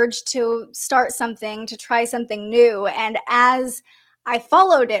urge to start something, to try something new. And as I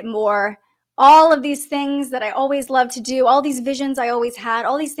followed it more, all of these things that I always loved to do, all these visions I always had,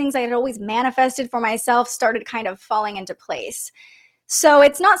 all these things I had always manifested for myself started kind of falling into place. So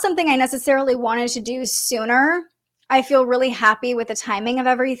it's not something I necessarily wanted to do sooner. I feel really happy with the timing of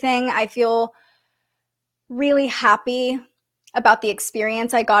everything. I feel really happy about the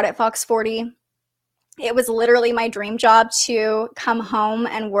experience I got at Fox 40. It was literally my dream job to come home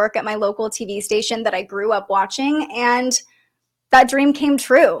and work at my local TV station that I grew up watching, and that dream came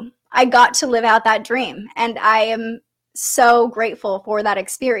true. I got to live out that dream, and I am so grateful for that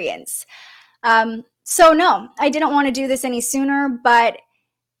experience. So no, I didn't want to do this any sooner, but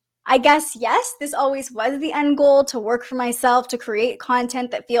I guess, yes, this always was the end goal, to work for myself, to create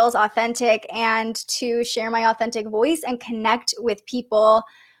content that feels authentic, and to share my authentic voice and connect with people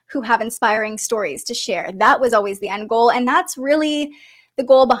who have inspiring stories to share. That was always the end goal, and that's really the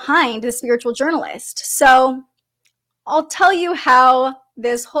goal behind The Spiritual Journalist. So I'll tell you how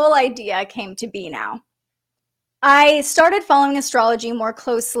this whole idea came to be now. I started following astrology more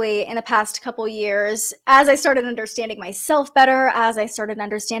closely in the past couple years as I started understanding myself better, as I started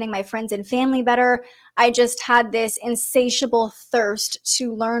understanding my friends and family better. I just had this insatiable thirst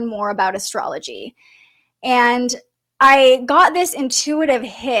to learn more about astrology. And I got this intuitive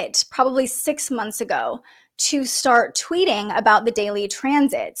hit probably 6 months ago to start tweeting about the daily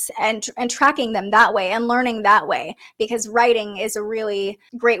transits and tracking them that way and learning that way, because writing is a really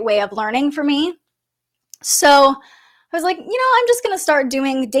great way of learning for me. So I was like, I'm just going to start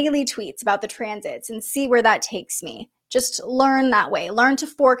doing daily tweets about the transits and see where that takes me. Just learn that way. Learn to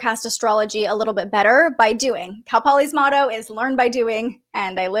forecast astrology a little bit better by doing. Cal Poly's motto is learn by doing,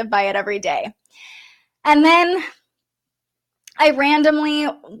 and I live by it every day. And then I randomly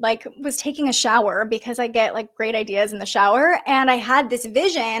was taking a shower because I get great ideas in the shower. And I had this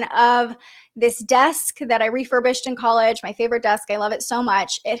vision of this desk that I refurbished in college, my favorite desk. I love it so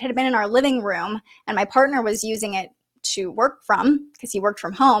much. It had been in our living room and my partner was using it to work from because he worked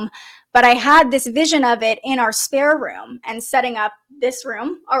from home. But I had this vision of it in our spare room and setting up this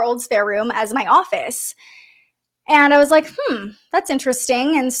room, our old spare room, as my office. And I was like, that's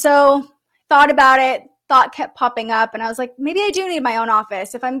interesting. And so thought about it. Thought kept popping up, and I was like, maybe I do need my own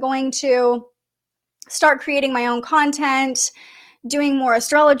office. If I'm going to start creating my own content, doing more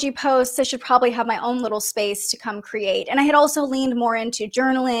astrology posts, I should probably have my own little space to come create. And I had also leaned more into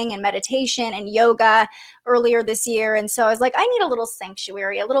journaling and meditation and yoga earlier this year. And so I was like, I need a little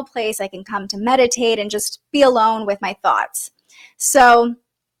sanctuary, a little place I can come to meditate and just be alone with my thoughts. So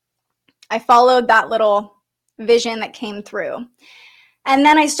I followed that little vision that came through. And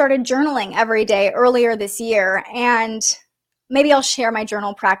then I started journaling every day earlier this year, and maybe I'll share my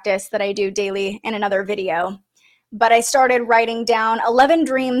journal practice that I do daily in another video. But I started writing down 11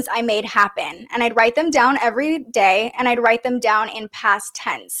 dreams I made happen, and I'd write them down every day, and I'd write them down in past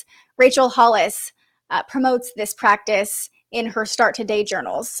tense. Rachel Hollis promotes this practice in her Start Today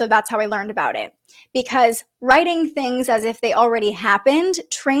journals, so that's how I learned about it. Because writing things as if they already happened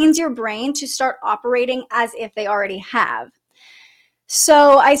trains your brain to start operating as if they already have.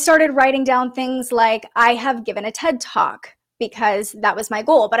 So I started writing down things like, I have given a TED Talk, because that was my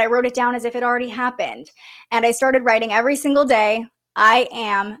goal, but I wrote it down as if it already happened. And I started writing every single day, I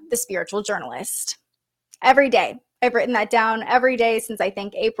am the spiritual journalist. Every day. I've written that down every day since I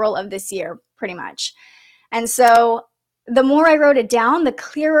think April of this year, pretty much. And so the more I wrote it down, the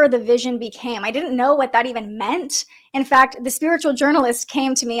clearer the vision became. I didn't know what that even meant. In fact, the spiritual journalist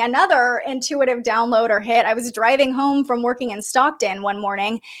came to me, another intuitive download or hit. I was driving home from working in Stockton one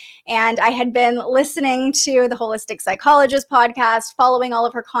morning, and I had been listening to the Holistic Psychologist podcast, following all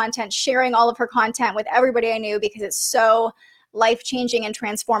of her content, sharing all of her content with everybody I knew because it's so life-changing and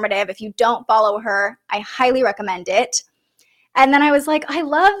transformative. If you don't follow her, I highly recommend it. And then I was like, I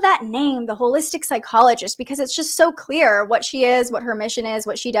love that name, the holistic psychologist, because it's just so clear what she is, what her mission is,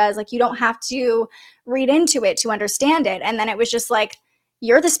 what she does. Like, you don't have to read into it to understand it. And then it was just like,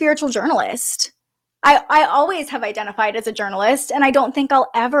 you're the spiritual journalist. I always have identified as a journalist, and I don't think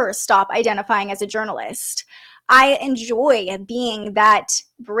I'll ever stop identifying as a journalist. I enjoy being that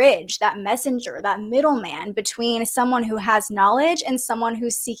bridge, that messenger, that middleman between someone who has knowledge and someone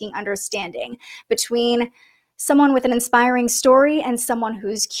who's seeking understanding, between someone with an inspiring story and someone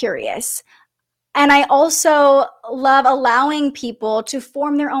who's curious. And I also love allowing people to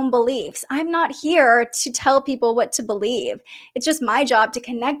form their own beliefs. I'm not here to tell people what to believe. It's just my job to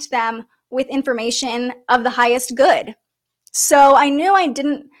connect them with information of the highest good. So I knew I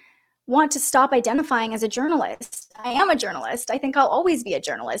didn't want to stop identifying as a journalist. I am a journalist. I think I'll always be a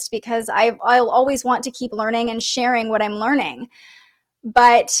journalist because I'll always want to keep learning and sharing what I'm learning.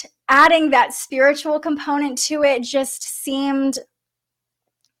 But adding that spiritual component to it just seemed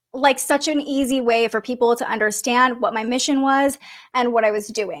like such an easy way for people to understand what my mission was and what I was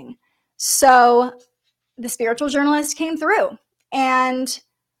doing. So the spiritual journalist came through, and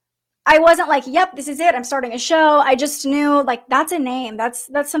I wasn't like, yep, this is it, I'm starting a show. I just knew, like, that's a name. That's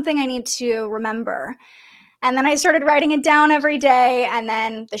something I need to remember. And then I started writing it down every day, and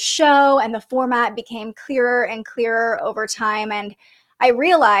then the show and the format became clearer and clearer over time. And I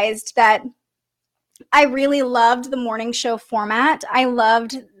realized that I really loved the morning show format. I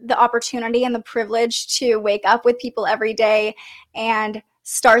loved the opportunity and the privilege to wake up with people every day and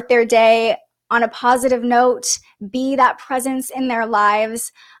start their day on a positive note, be that presence in their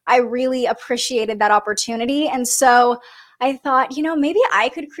lives. I really appreciated that opportunity. And so I thought, maybe I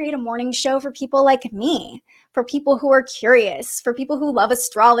could create a morning show for people like me, for people who are curious, for people who love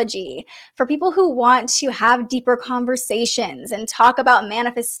astrology, for people who want to have deeper conversations and talk about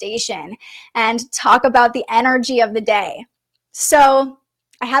manifestation and talk about the energy of the day. So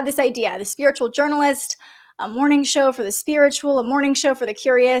I had this idea, the spiritual journalist, a morning show for the spiritual, a morning show for the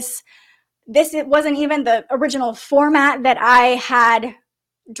curious. It wasn't even the original format that I had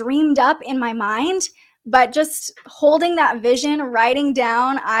dreamed up in my mind, but just holding that vision, writing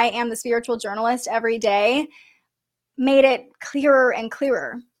down, I am the spiritual journalist every day, made it clearer and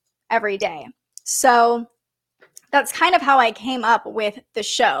clearer every day. So that's kind of how I came up with the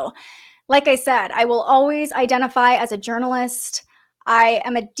show. Like I said, I will always identify as a journalist. I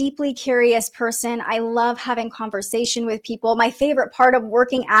am a deeply curious person. I love having conversation with people. My favorite part of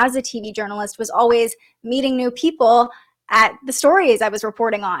working as a TV journalist was always meeting new people at the stories I was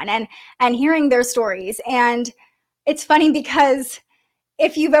reporting on and hearing their stories. And it's funny because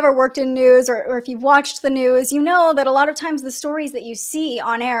if you've ever worked in news or if you've watched the news, you know that a lot of times the stories that you see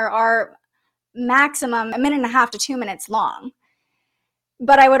on air are maximum 1.5 to 2 minutes long.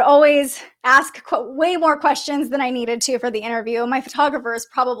 But I would always ask way more questions than I needed to for the interview. My photographers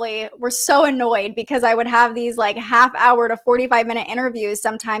probably were so annoyed because I would have these like half-hour to 45-minute interviews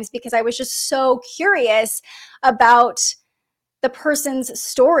sometimes because I was just so curious about the person's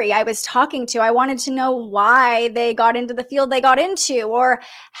story I was talking to. I wanted to know why they got into the field they got into or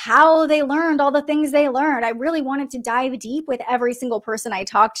how they learned all the things they learned. I really wanted to dive deep with every single person I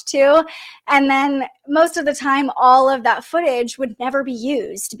talked to. And then most of the time, all of that footage would never be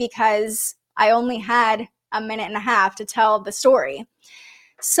used because I only had 1.5 minutes to tell the story.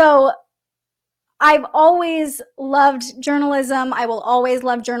 So I've always loved journalism. I will always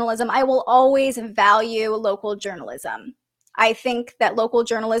love journalism. I will always value local journalism. I think that local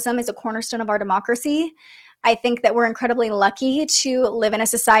journalism is a cornerstone of our democracy. I think that we're incredibly lucky to live in a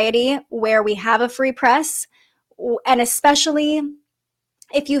society where we have a free press, and especially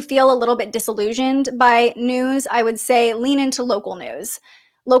if you feel a little bit disillusioned by news, I would say lean into local news.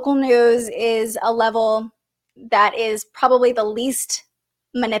 Local news is a level that is probably the least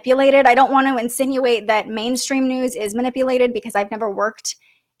manipulated. I don't want to insinuate that mainstream news is manipulated because I've never worked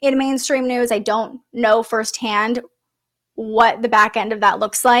in mainstream news. I don't know firsthand what the back end of that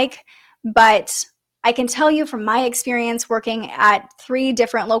looks like, but I can tell you from my experience working at 3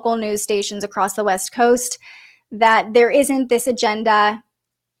 different local news stations across the West Coast that there isn't this agenda.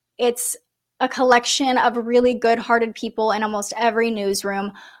 It's a collection of really good-hearted people in almost every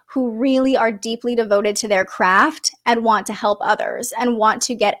newsroom who really are deeply devoted to their craft and want to help others and want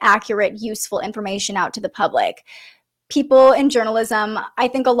to get accurate, useful information out to the public. people in journalism, I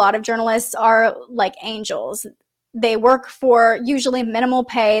think a lot of journalists are like angels. They work for usually minimal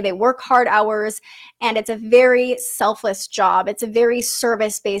pay, they work hard hours, and it's a very selfless job. It's a very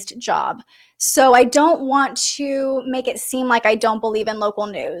service-based job. So I don't want to make it seem like I don't believe in local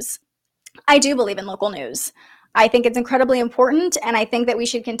news. I do believe in local news. I think it's incredibly important, and I think that we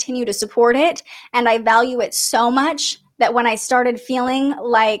should continue to support it. And I value it so much that when I started feeling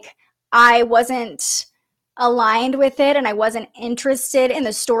like I wasn't aligned with it and I wasn't interested in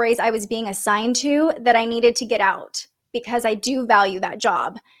the stories I was being assigned to, that I needed to get out because I do value that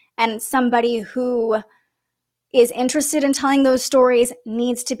job. And somebody who is interested in telling those stories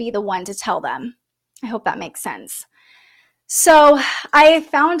needs to be the one to tell them. I hope that makes sense. So I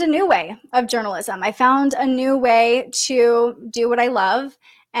found a new way of journalism. I found a new way to do what I love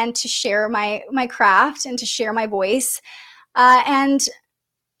and to share my craft and to share my voice. And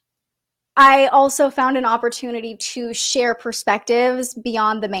I also found an opportunity to share perspectives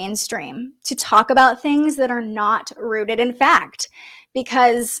beyond the mainstream, to talk about things that are not rooted in fact.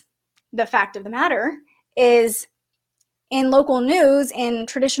 Because the fact of the matter is, in local news, in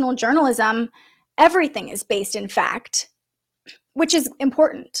traditional journalism, everything is based in fact, which is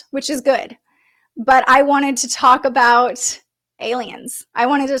important, which is good. But I wanted to talk about aliens. I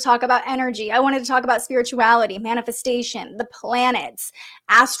wanted to talk about energy. I wanted to talk about spirituality, manifestation, the planets,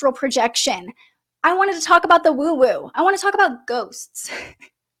 astral projection. I wanted to talk about the woo-woo. I want to talk about ghosts.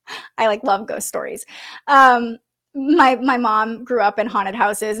 I love ghost stories. My mom grew up in haunted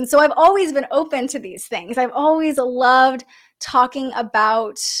houses, and so I've always been open to these things. I've always loved talking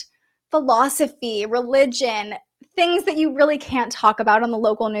about philosophy, religion, things that you really can't talk about on the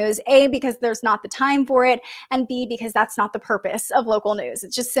local news, A, because there's not the time for it, and B, because that's not the purpose of local news.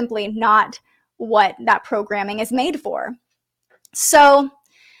 It's just simply not what that programming is made for. So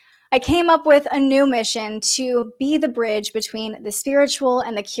I came up with a new mission to be the bridge between the spiritual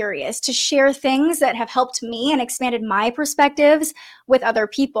and the curious, to share things that have helped me and expanded my perspectives with other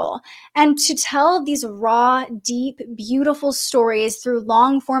people, and to tell these raw, deep, beautiful stories through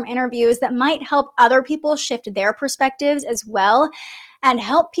long-form interviews that might help other people shift their perspectives as well and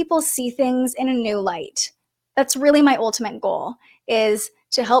help people see things in a new light. That's really my ultimate goal, is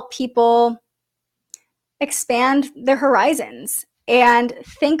to help people expand their horizons and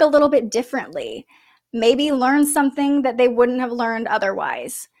think a little bit differently, maybe learn something that they wouldn't have learned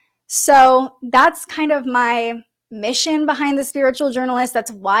otherwise. So that's kind of my mission behind The Spiritual Journalist.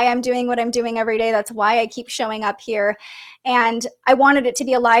 That's why I'm doing what I'm doing every day. That's why I keep showing up here. And I wanted it to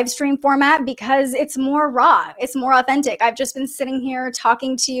be a live stream format because it's more raw. It's more authentic. I've just been sitting here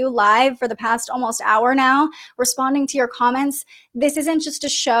talking to you live for the past almost hour now, responding to your comments. This isn't just a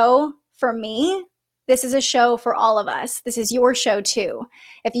show for me. This is a show for all of us. This is your show too.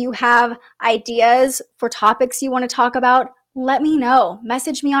 If you have ideas for topics you want to talk about, let me know.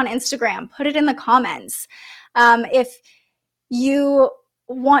 Message me on Instagram. Put it in the comments. If you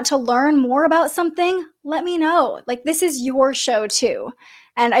want to learn more about something, let me know. This is your show too.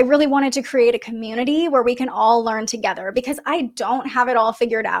 And I really wanted to create a community where we can all learn together, because I don't have it all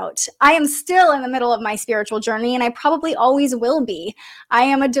figured out. I am still in the middle of my spiritual journey, and I probably always will be. I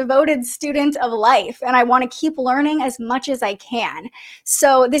am a devoted student of life, and I want to keep learning as much as I can.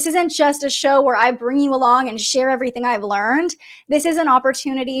 So this isn't just a show where I bring you along and share everything I've learned. This is an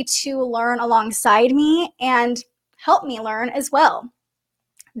opportunity to learn alongside me and help me learn as well.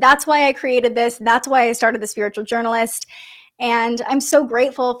 That's why I created this. That's why I started The Spiritual Journalist. And I'm so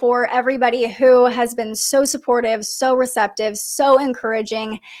grateful for everybody who has been so supportive, so receptive, so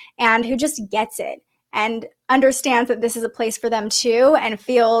encouraging, and who just gets it and understands that this is a place for them too and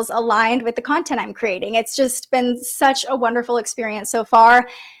feels aligned with the content I'm creating. It's just been such a wonderful experience so far,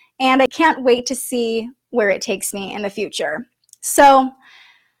 and I can't wait to see where it takes me in the future. So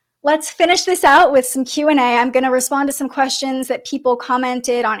let's finish this out with some Q&A. I'm going to respond to some questions that people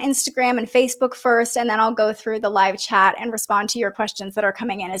commented on Instagram and Facebook first, and then I'll go through the live chat and respond to your questions that are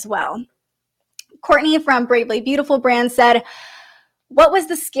coming in as well. Courtney from Bravely Beautiful brand said, what was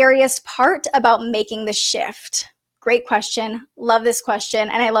the scariest part about making the shift? Great question. Love this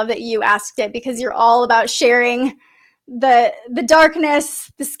question. And I love that you asked it, because you're all about sharing the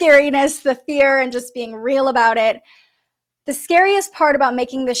darkness, the scariness, the fear, and just being real about it. The scariest part about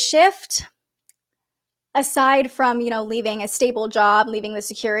making the shift, aside from, leaving a stable job, leaving the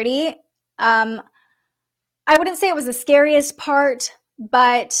security, I wouldn't say it was the scariest part,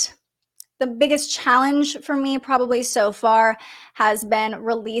 but the biggest challenge for me probably so far has been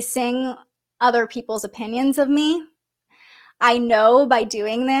releasing other people's opinions of me. I know by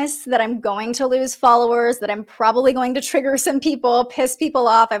doing this that I'm going to lose followers, that I'm probably going to trigger some people, piss people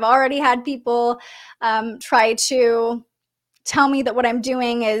off. I've already had people try to tell me that what I'm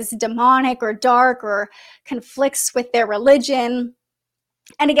doing is demonic or dark or conflicts with their religion.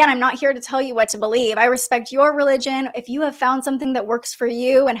 And again, I'm not here to tell you what to believe. I respect your religion. If you have found something that works for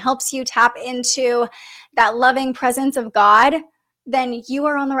you and helps you tap into that loving presence of God, then you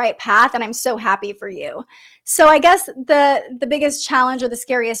are on the right path, and I'm so happy for you. So I guess the biggest challenge or the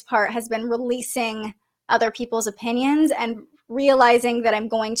scariest part has been releasing other people's opinions and realizing that I'm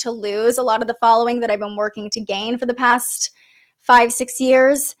going to lose a lot of the following that I've been working to gain for the past 5-6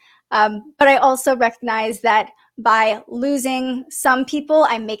 years. But I also recognize that by losing some people,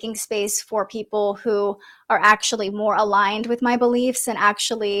 I'm making space for people who are actually more aligned with my beliefs and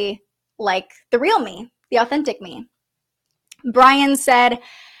actually like the real me, the authentic me. Brian said,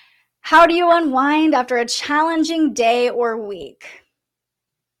 how do you unwind after a challenging day or week?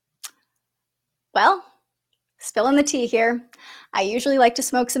 Well, spilling the tea here. I usually like to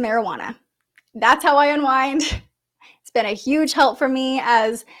smoke some marijuana. That's how I unwind. It's been a huge help for me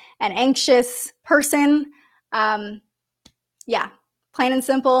as an anxious person. Yeah, plain and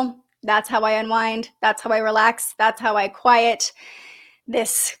simple. That's how I unwind. That's how I relax. That's how I quiet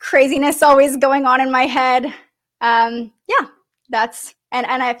this craziness always going on in my head. Yeah, that's, and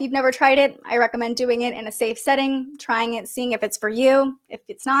if you've never tried it, I recommend doing it in a safe setting, trying it, seeing if it's for you. If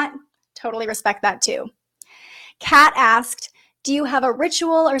it's not, totally respect that too. Kat asked, do you have a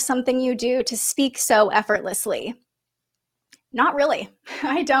ritual or something you do to speak so effortlessly? Not really.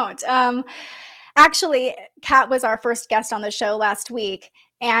 I don't. Actually, Kat was our first guest on the show last week.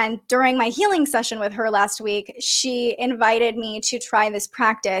 And during my healing session with her last week, she invited me to try this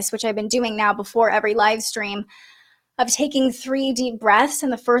practice, which I've been doing now before every live stream, of taking 3 deep breaths.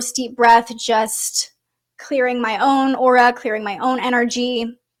 And the first deep breath, just clearing my own aura, clearing my own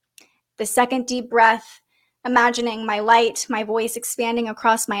energy. The second deep breath, imagining my light, my voice expanding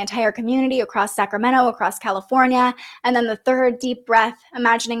across my entire community, across Sacramento, across California. And then the third deep breath,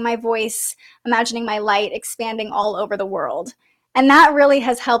 imagining my voice, imagining my light expanding all over the world. And that really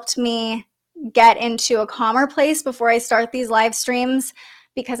has helped me get into a calmer place before I start these live streams,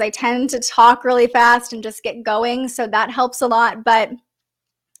 because I tend to talk really fast and just get going. So that helps a lot. But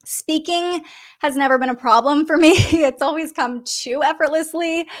speaking has never been a problem for me. It's always come too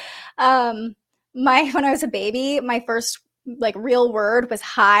effortlessly. When I was a baby, my first real word was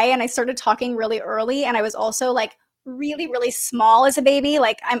hi, and I started talking really early, and I was also really, really small as a baby.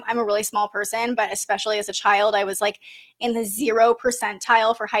 I'm a really small person, but especially as a child, I was in the 0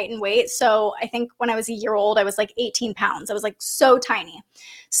 percentile for height and weight. So I think when I was a year old, I was 18 pounds. I was so tiny.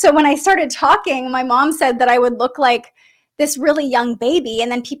 So when I started talking, my mom said that I would look like this really young baby,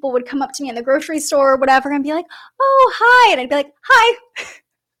 and then people would come up to me in the grocery store or whatever and be like, oh, hi. And I'd be like, hi.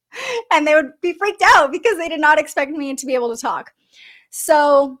 And they would be freaked out because they did not expect me to be able to talk.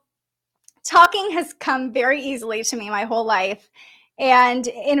 So talking has come very easily to me my whole life. And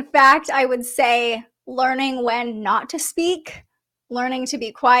in fact, I would say learning when not to speak, learning to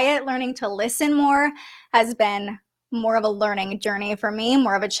be quiet, learning to listen more has been more of a learning journey for me,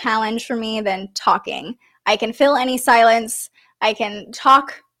 more of a challenge for me than talking. I can fill any silence. I can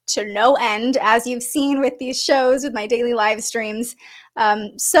talk to no end, as you've seen with these shows, with my daily live streams.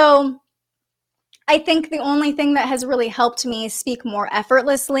 So I think the only thing that has really helped me speak more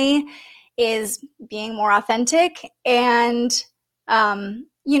effortlessly is being more authentic. And,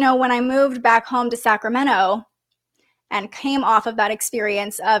 when I moved back home to Sacramento and came off of that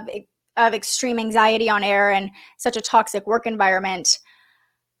experience of extreme anxiety on air and such a toxic work environment,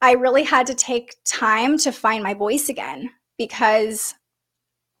 I really had to take time to find my voice again, because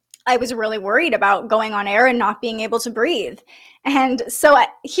I was really worried about going on air and not being able to breathe. And so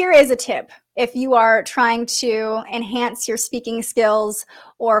here is a tip. If you are trying to enhance your speaking skills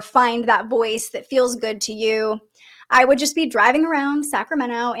or find that voice that feels good to you, I would just be driving around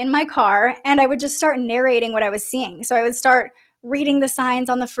Sacramento in my car, and I would just start narrating what I was seeing. So I would start reading the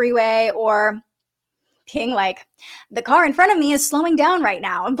signs on the freeway, or being like, the car in front of me is slowing down right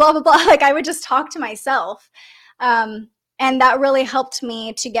now, and blah, blah, blah. I would just talk to myself. And that really helped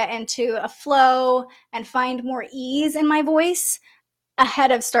me to get into a flow and find more ease in my voice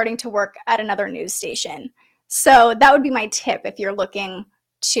ahead of starting to work at another news station. So that would be my tip if you're looking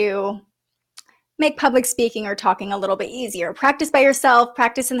to make public speaking or talking a little bit easier. Practice by yourself,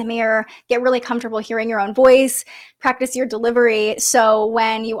 practice in the mirror, get really comfortable hearing your own voice, practice your delivery, so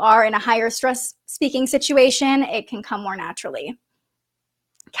when you are in a higher stress speaking situation, it can come more naturally.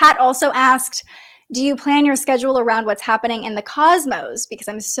 Kat also asked, Do you plan your schedule around what's happening in the cosmos? Because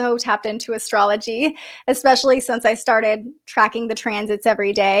I'm so tapped into astrology, especially since I started tracking the transits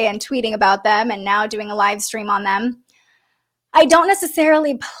every day and tweeting about them and now doing a live stream on them. I don't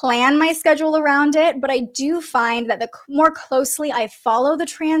necessarily plan my schedule around it, but I do find that the more closely I follow the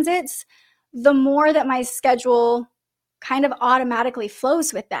transits, the more that my schedule kind of automatically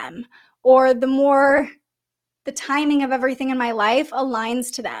flows with them, or the more the timing of everything in my life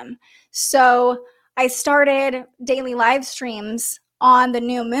aligns to them. So I started daily live streams on the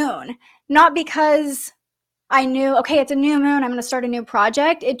new moon, not because I knew, okay, it's a new moon, I'm going to start a new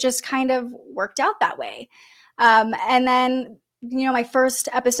project. It just kind of worked out that way. And then, my first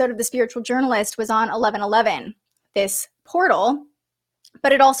episode of The Spiritual Journalist was on 11/11, this portal,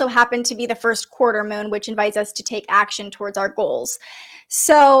 but it also happened to be the first quarter moon, which invites us to take action towards our goals.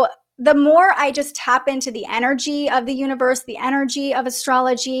 So the more I just tap into the energy of the universe, the energy of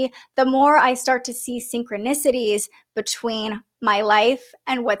astrology, the more I start to see synchronicities between my life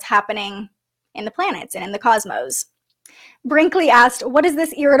and what's happening in the planets and in the cosmos. Brinkley asked, what is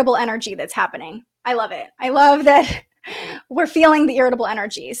this irritable energy that's happening? I love it. I love that we're feeling the irritable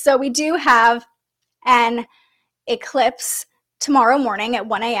energy. So we do have an eclipse tomorrow morning at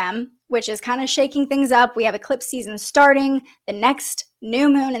 1 a.m., which is kind of shaking things up. We have eclipse season starting. The next new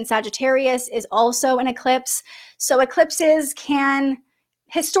moon in Sagittarius is also an eclipse. So eclipses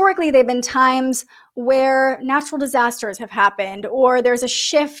historically, they've been times where natural disasters have happened, or there's a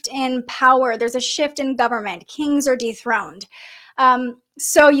shift in power, there's a shift in government, kings are dethroned.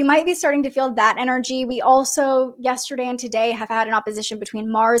 So you might be starting to feel that energy. We also, yesterday and today, have had an opposition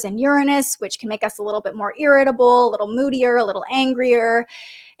between Mars and Uranus, which can make us a little bit more irritable, a little moodier, a little angrier.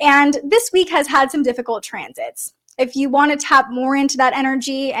 And this week has had some difficult transits. If you want to tap more into that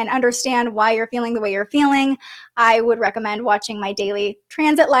energy and understand why you're feeling the way you're feeling, I would recommend watching my daily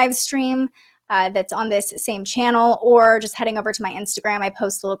transit live stream that's on this same channel, or just heading over to my Instagram. I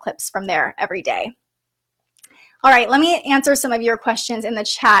post little clips from there every day. All right, let me answer some of your questions in the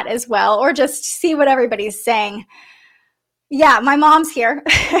chat as well, or just see what everybody's saying. Yeah, my mom's here,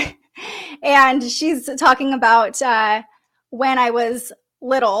 and she's talking about when I was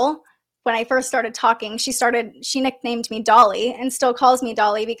little. When I first started talking, she nicknamed me Dolly and still calls me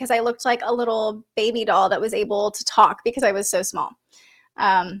Dolly because I looked like a little baby doll that was able to talk because I was so small.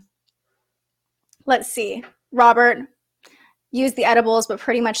 Let's see. Robert, use the edibles, but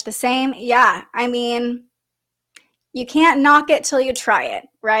pretty much the same. Yeah, I mean, you can't knock it till you try it,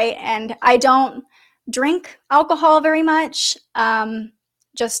 right? And I don't drink alcohol very much,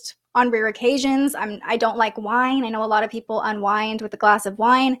 just on rare occasions. I don't like wine. I know a lot of people unwind with a glass of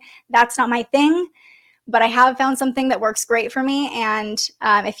wine. That's not my thing, but I have found something that works great for me. And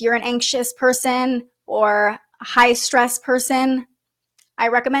if you're an anxious person or a high stress person, I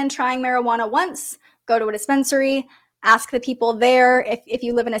recommend trying marijuana once. Go to a dispensary, ask the people there if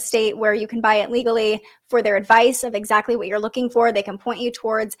you live in a state where you can buy it legally for their advice of exactly what you're looking for. They can point you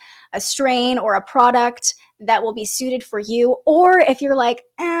towards a strain or a product that will be suited for you. Or if you're like,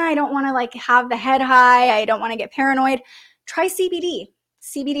 I don't want to have the head high, I don't want to get paranoid, try CBD.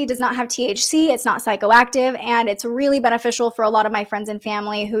 CBD does not have THC, it's not psychoactive, and it's really beneficial for a lot of my friends and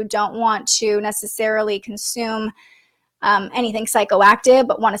family who don't want to necessarily consume anything psychoactive,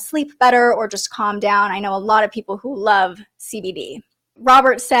 but want to sleep better or just calm down. I know a lot of people who love CBD.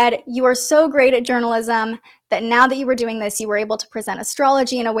 Robert said, you are so great at journalism that now that you were doing this, you were able to present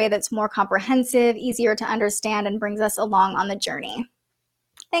astrology in a way that's more comprehensive, easier to understand, and brings us along on the journey.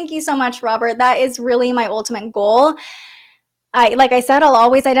 Thank you so much, Robert. That is really my ultimate goal. Like I said, I'll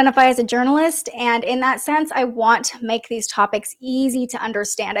always identify as a journalist, and in that sense, I want to make these topics easy to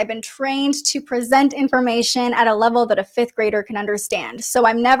understand. I've been trained to present information at a level that a fifth grader can understand. So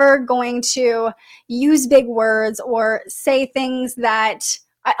I'm never going to use big words or say things that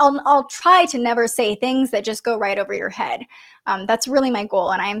I'll try to never say things that just go right over your head. That's really my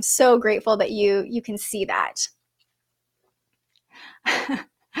goal, and I'm so grateful that you can see that.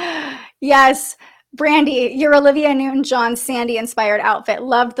 Yes. Brandy, your Olivia Newton-John Sandy inspired outfit.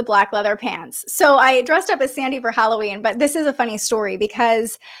 Loved the black leather pants. So I dressed up as Sandy for Halloween, but this is a funny story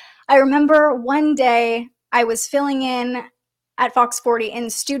because I remember one day I was filling in at Fox 40 in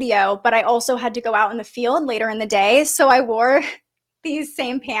studio, but I also had to go out in the field later in the day. So I wore these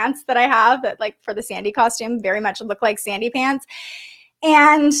same pants that I have that for the Sandy costume very much look like Sandy pants.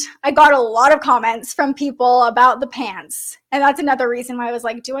 And I got a lot of comments from people about the pants. And that's another reason why I was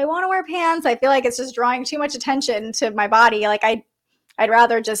like, do I want to wear pants? I feel like it's just drawing too much attention to my body. I'd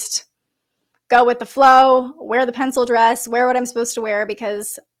rather just go with the flow, wear the pencil dress, wear what I'm supposed to wear,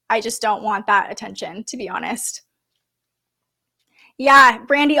 because I just don't want that attention, to be honest. Yeah,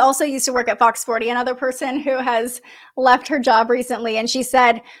 Brandy also used to work at Fox 40, another person who has left her job recently. And she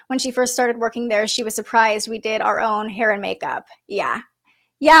said when she first started working there, she was surprised we did our own hair and makeup. Yeah.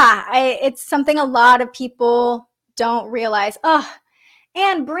 Yeah, it's something a lot of people don't realize. Oh,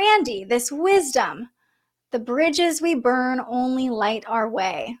 and Brandy, this wisdom. The bridges we burn only light our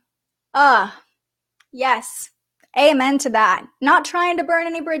way. Ah, yes. Amen to that. Not trying to burn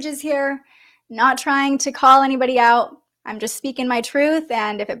any bridges here, not trying to call anybody out. I'm just speaking my truth.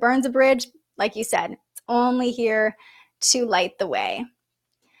 And if it burns a bridge, like you said, it's only here to light the way.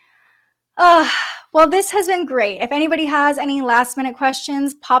 Well, this has been great. If anybody has any last minute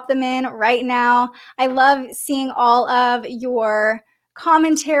questions, pop them in right now. I love seeing all of your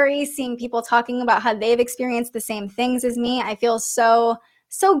commentary, seeing people talking about how they've experienced the same things as me. I feel so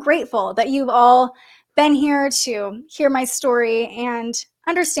grateful that you've all been here to hear my story and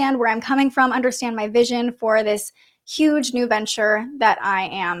understand where I'm coming from, understand my vision for this huge new venture that I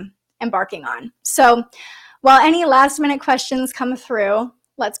am embarking on. So while any last minute questions come through,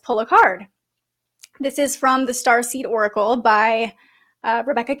 let's pull a card. This is from the Starseed Oracle by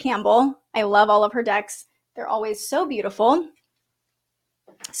Rebecca Campbell. I love all of her decks. They're always so beautiful.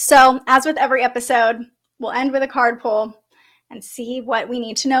 So, as with every episode, we'll end with a card pull and see what we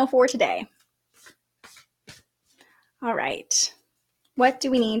need to know for today. All right. What do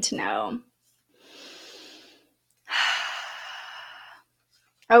we need to know?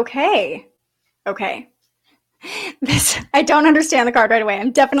 Okay. I don't understand the card right away.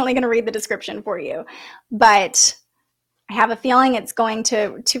 I'm definitely going to read the description for you, but I have a feeling it's going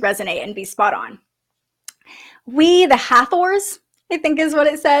to resonate and be spot on. We, the Hathors, I think is what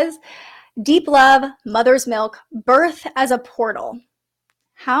it says. Deep love, mother's milk, birth as a portal.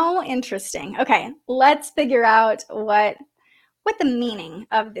 How interesting. Okay, let's figure out what the meaning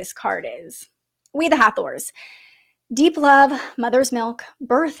of this card is. We, the Hathors. Deep love, mother's milk,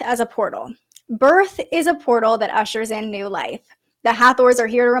 birth as a portal. Birth is a portal that ushers in new life. The Hathors are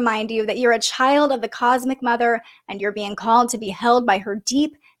here to remind you that you're a child of the cosmic mother and you're being called to be held by her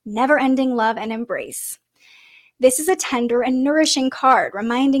deep, never-ending love and embrace. This is a tender and nourishing card,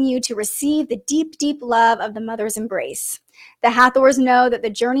 reminding you to receive the deep, deep love of the mother's embrace. The Hathors know that the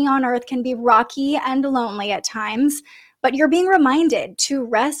journey on earth can be rocky and lonely at times, but you're being reminded to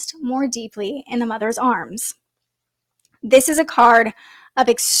rest more deeply in the mother's arms. This is a card of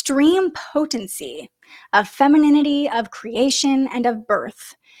extreme potency, of femininity, of creation, and of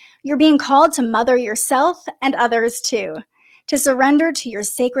birth. You're being called to mother yourself and others too, to surrender to your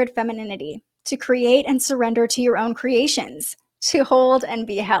sacred femininity, to create and surrender to your own creations, to hold and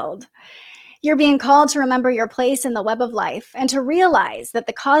be held. You're being called to remember your place in the web of life and to realize that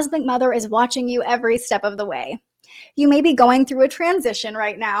the cosmic mother is watching you every step of the way. You may be going through a transition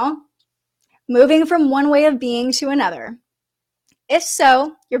right now, moving from one way of being to another. If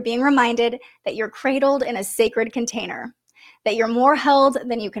so, you're being reminded that you're cradled in a sacred container, that you're more held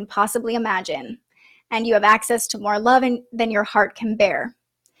than you can possibly imagine, and you have access to more love than your heart can bear.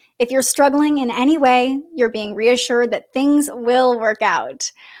 If you're struggling in any way, you're being reassured that things will work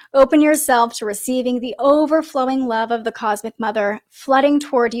out. Open yourself to receiving the overflowing love of the cosmic mother flooding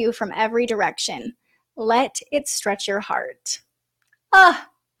toward you from every direction. Let it stretch your heart.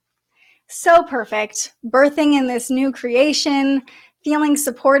 So perfect. Birthing in this new creation, feeling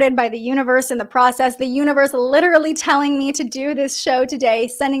supported by the universe in the process, the universe literally telling me to do this show today,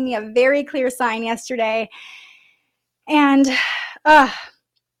 sending me a very clear sign yesterday. And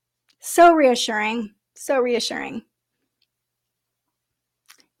so reassuring, so reassuring.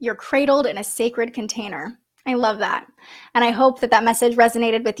 You're cradled in a sacred container. I love that. And I hope that that message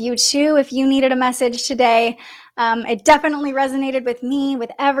resonated with you too. If you needed a message today, it definitely resonated with me,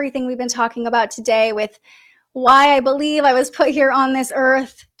 with everything we've been talking about today, with why I believe I was put here on this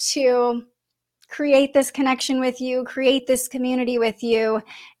earth to create this connection with you, create this community with you.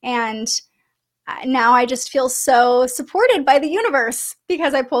 And now I just feel so supported by the universe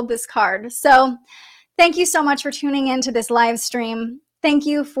because I pulled this card. So thank you so much for tuning in to this live stream. Thank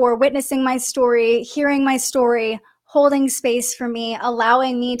you for witnessing my story, hearing my story, holding space for me,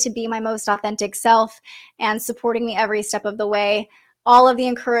 allowing me to be my most authentic self, and supporting me every step of the way. All of the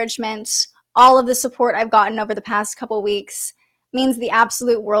encouragement, all of the support I've gotten over the past couple weeks means the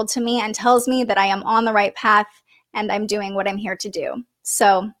absolute world to me and tells me that I am on the right path and I'm doing what I'm here to do.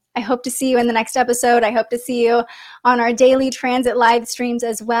 So I hope to see you in the next episode. I hope to see you on our daily transit live streams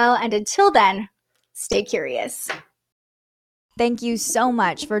as well. And until then, stay curious. Thank you so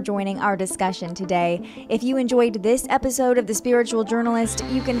much for joining our discussion today. If you enjoyed this episode of The Spiritual Journalist,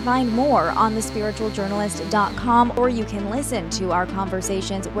 you can find more on thespiritualjournalist.com, or you can listen to our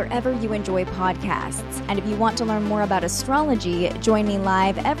conversations wherever you enjoy podcasts. And if you want to learn more about astrology, join me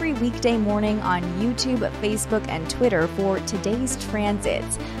live every weekday morning on YouTube, Facebook, and Twitter for Today's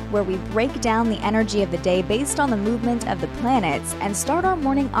Transits, where we break down the energy of the day based on the movement of the planets and start our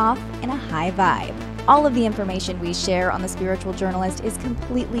morning off in a high vibe. All of the information we share on The Spiritual Journalist is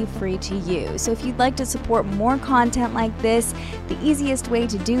completely free to you. So if you'd like to support more content like this, the easiest way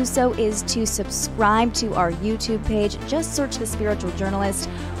to do so is to subscribe to our YouTube page. Just search The Spiritual Journalist.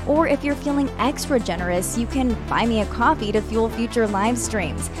 Or if you're feeling extra generous, you can buy me a coffee to fuel future live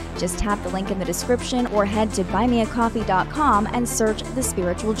streams. Just tap the link in the description or head to buymeacoffee.com and search The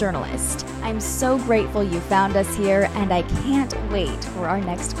Spiritual Journalist. I'm so grateful you found us here, and I can't wait for our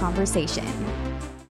next conversation.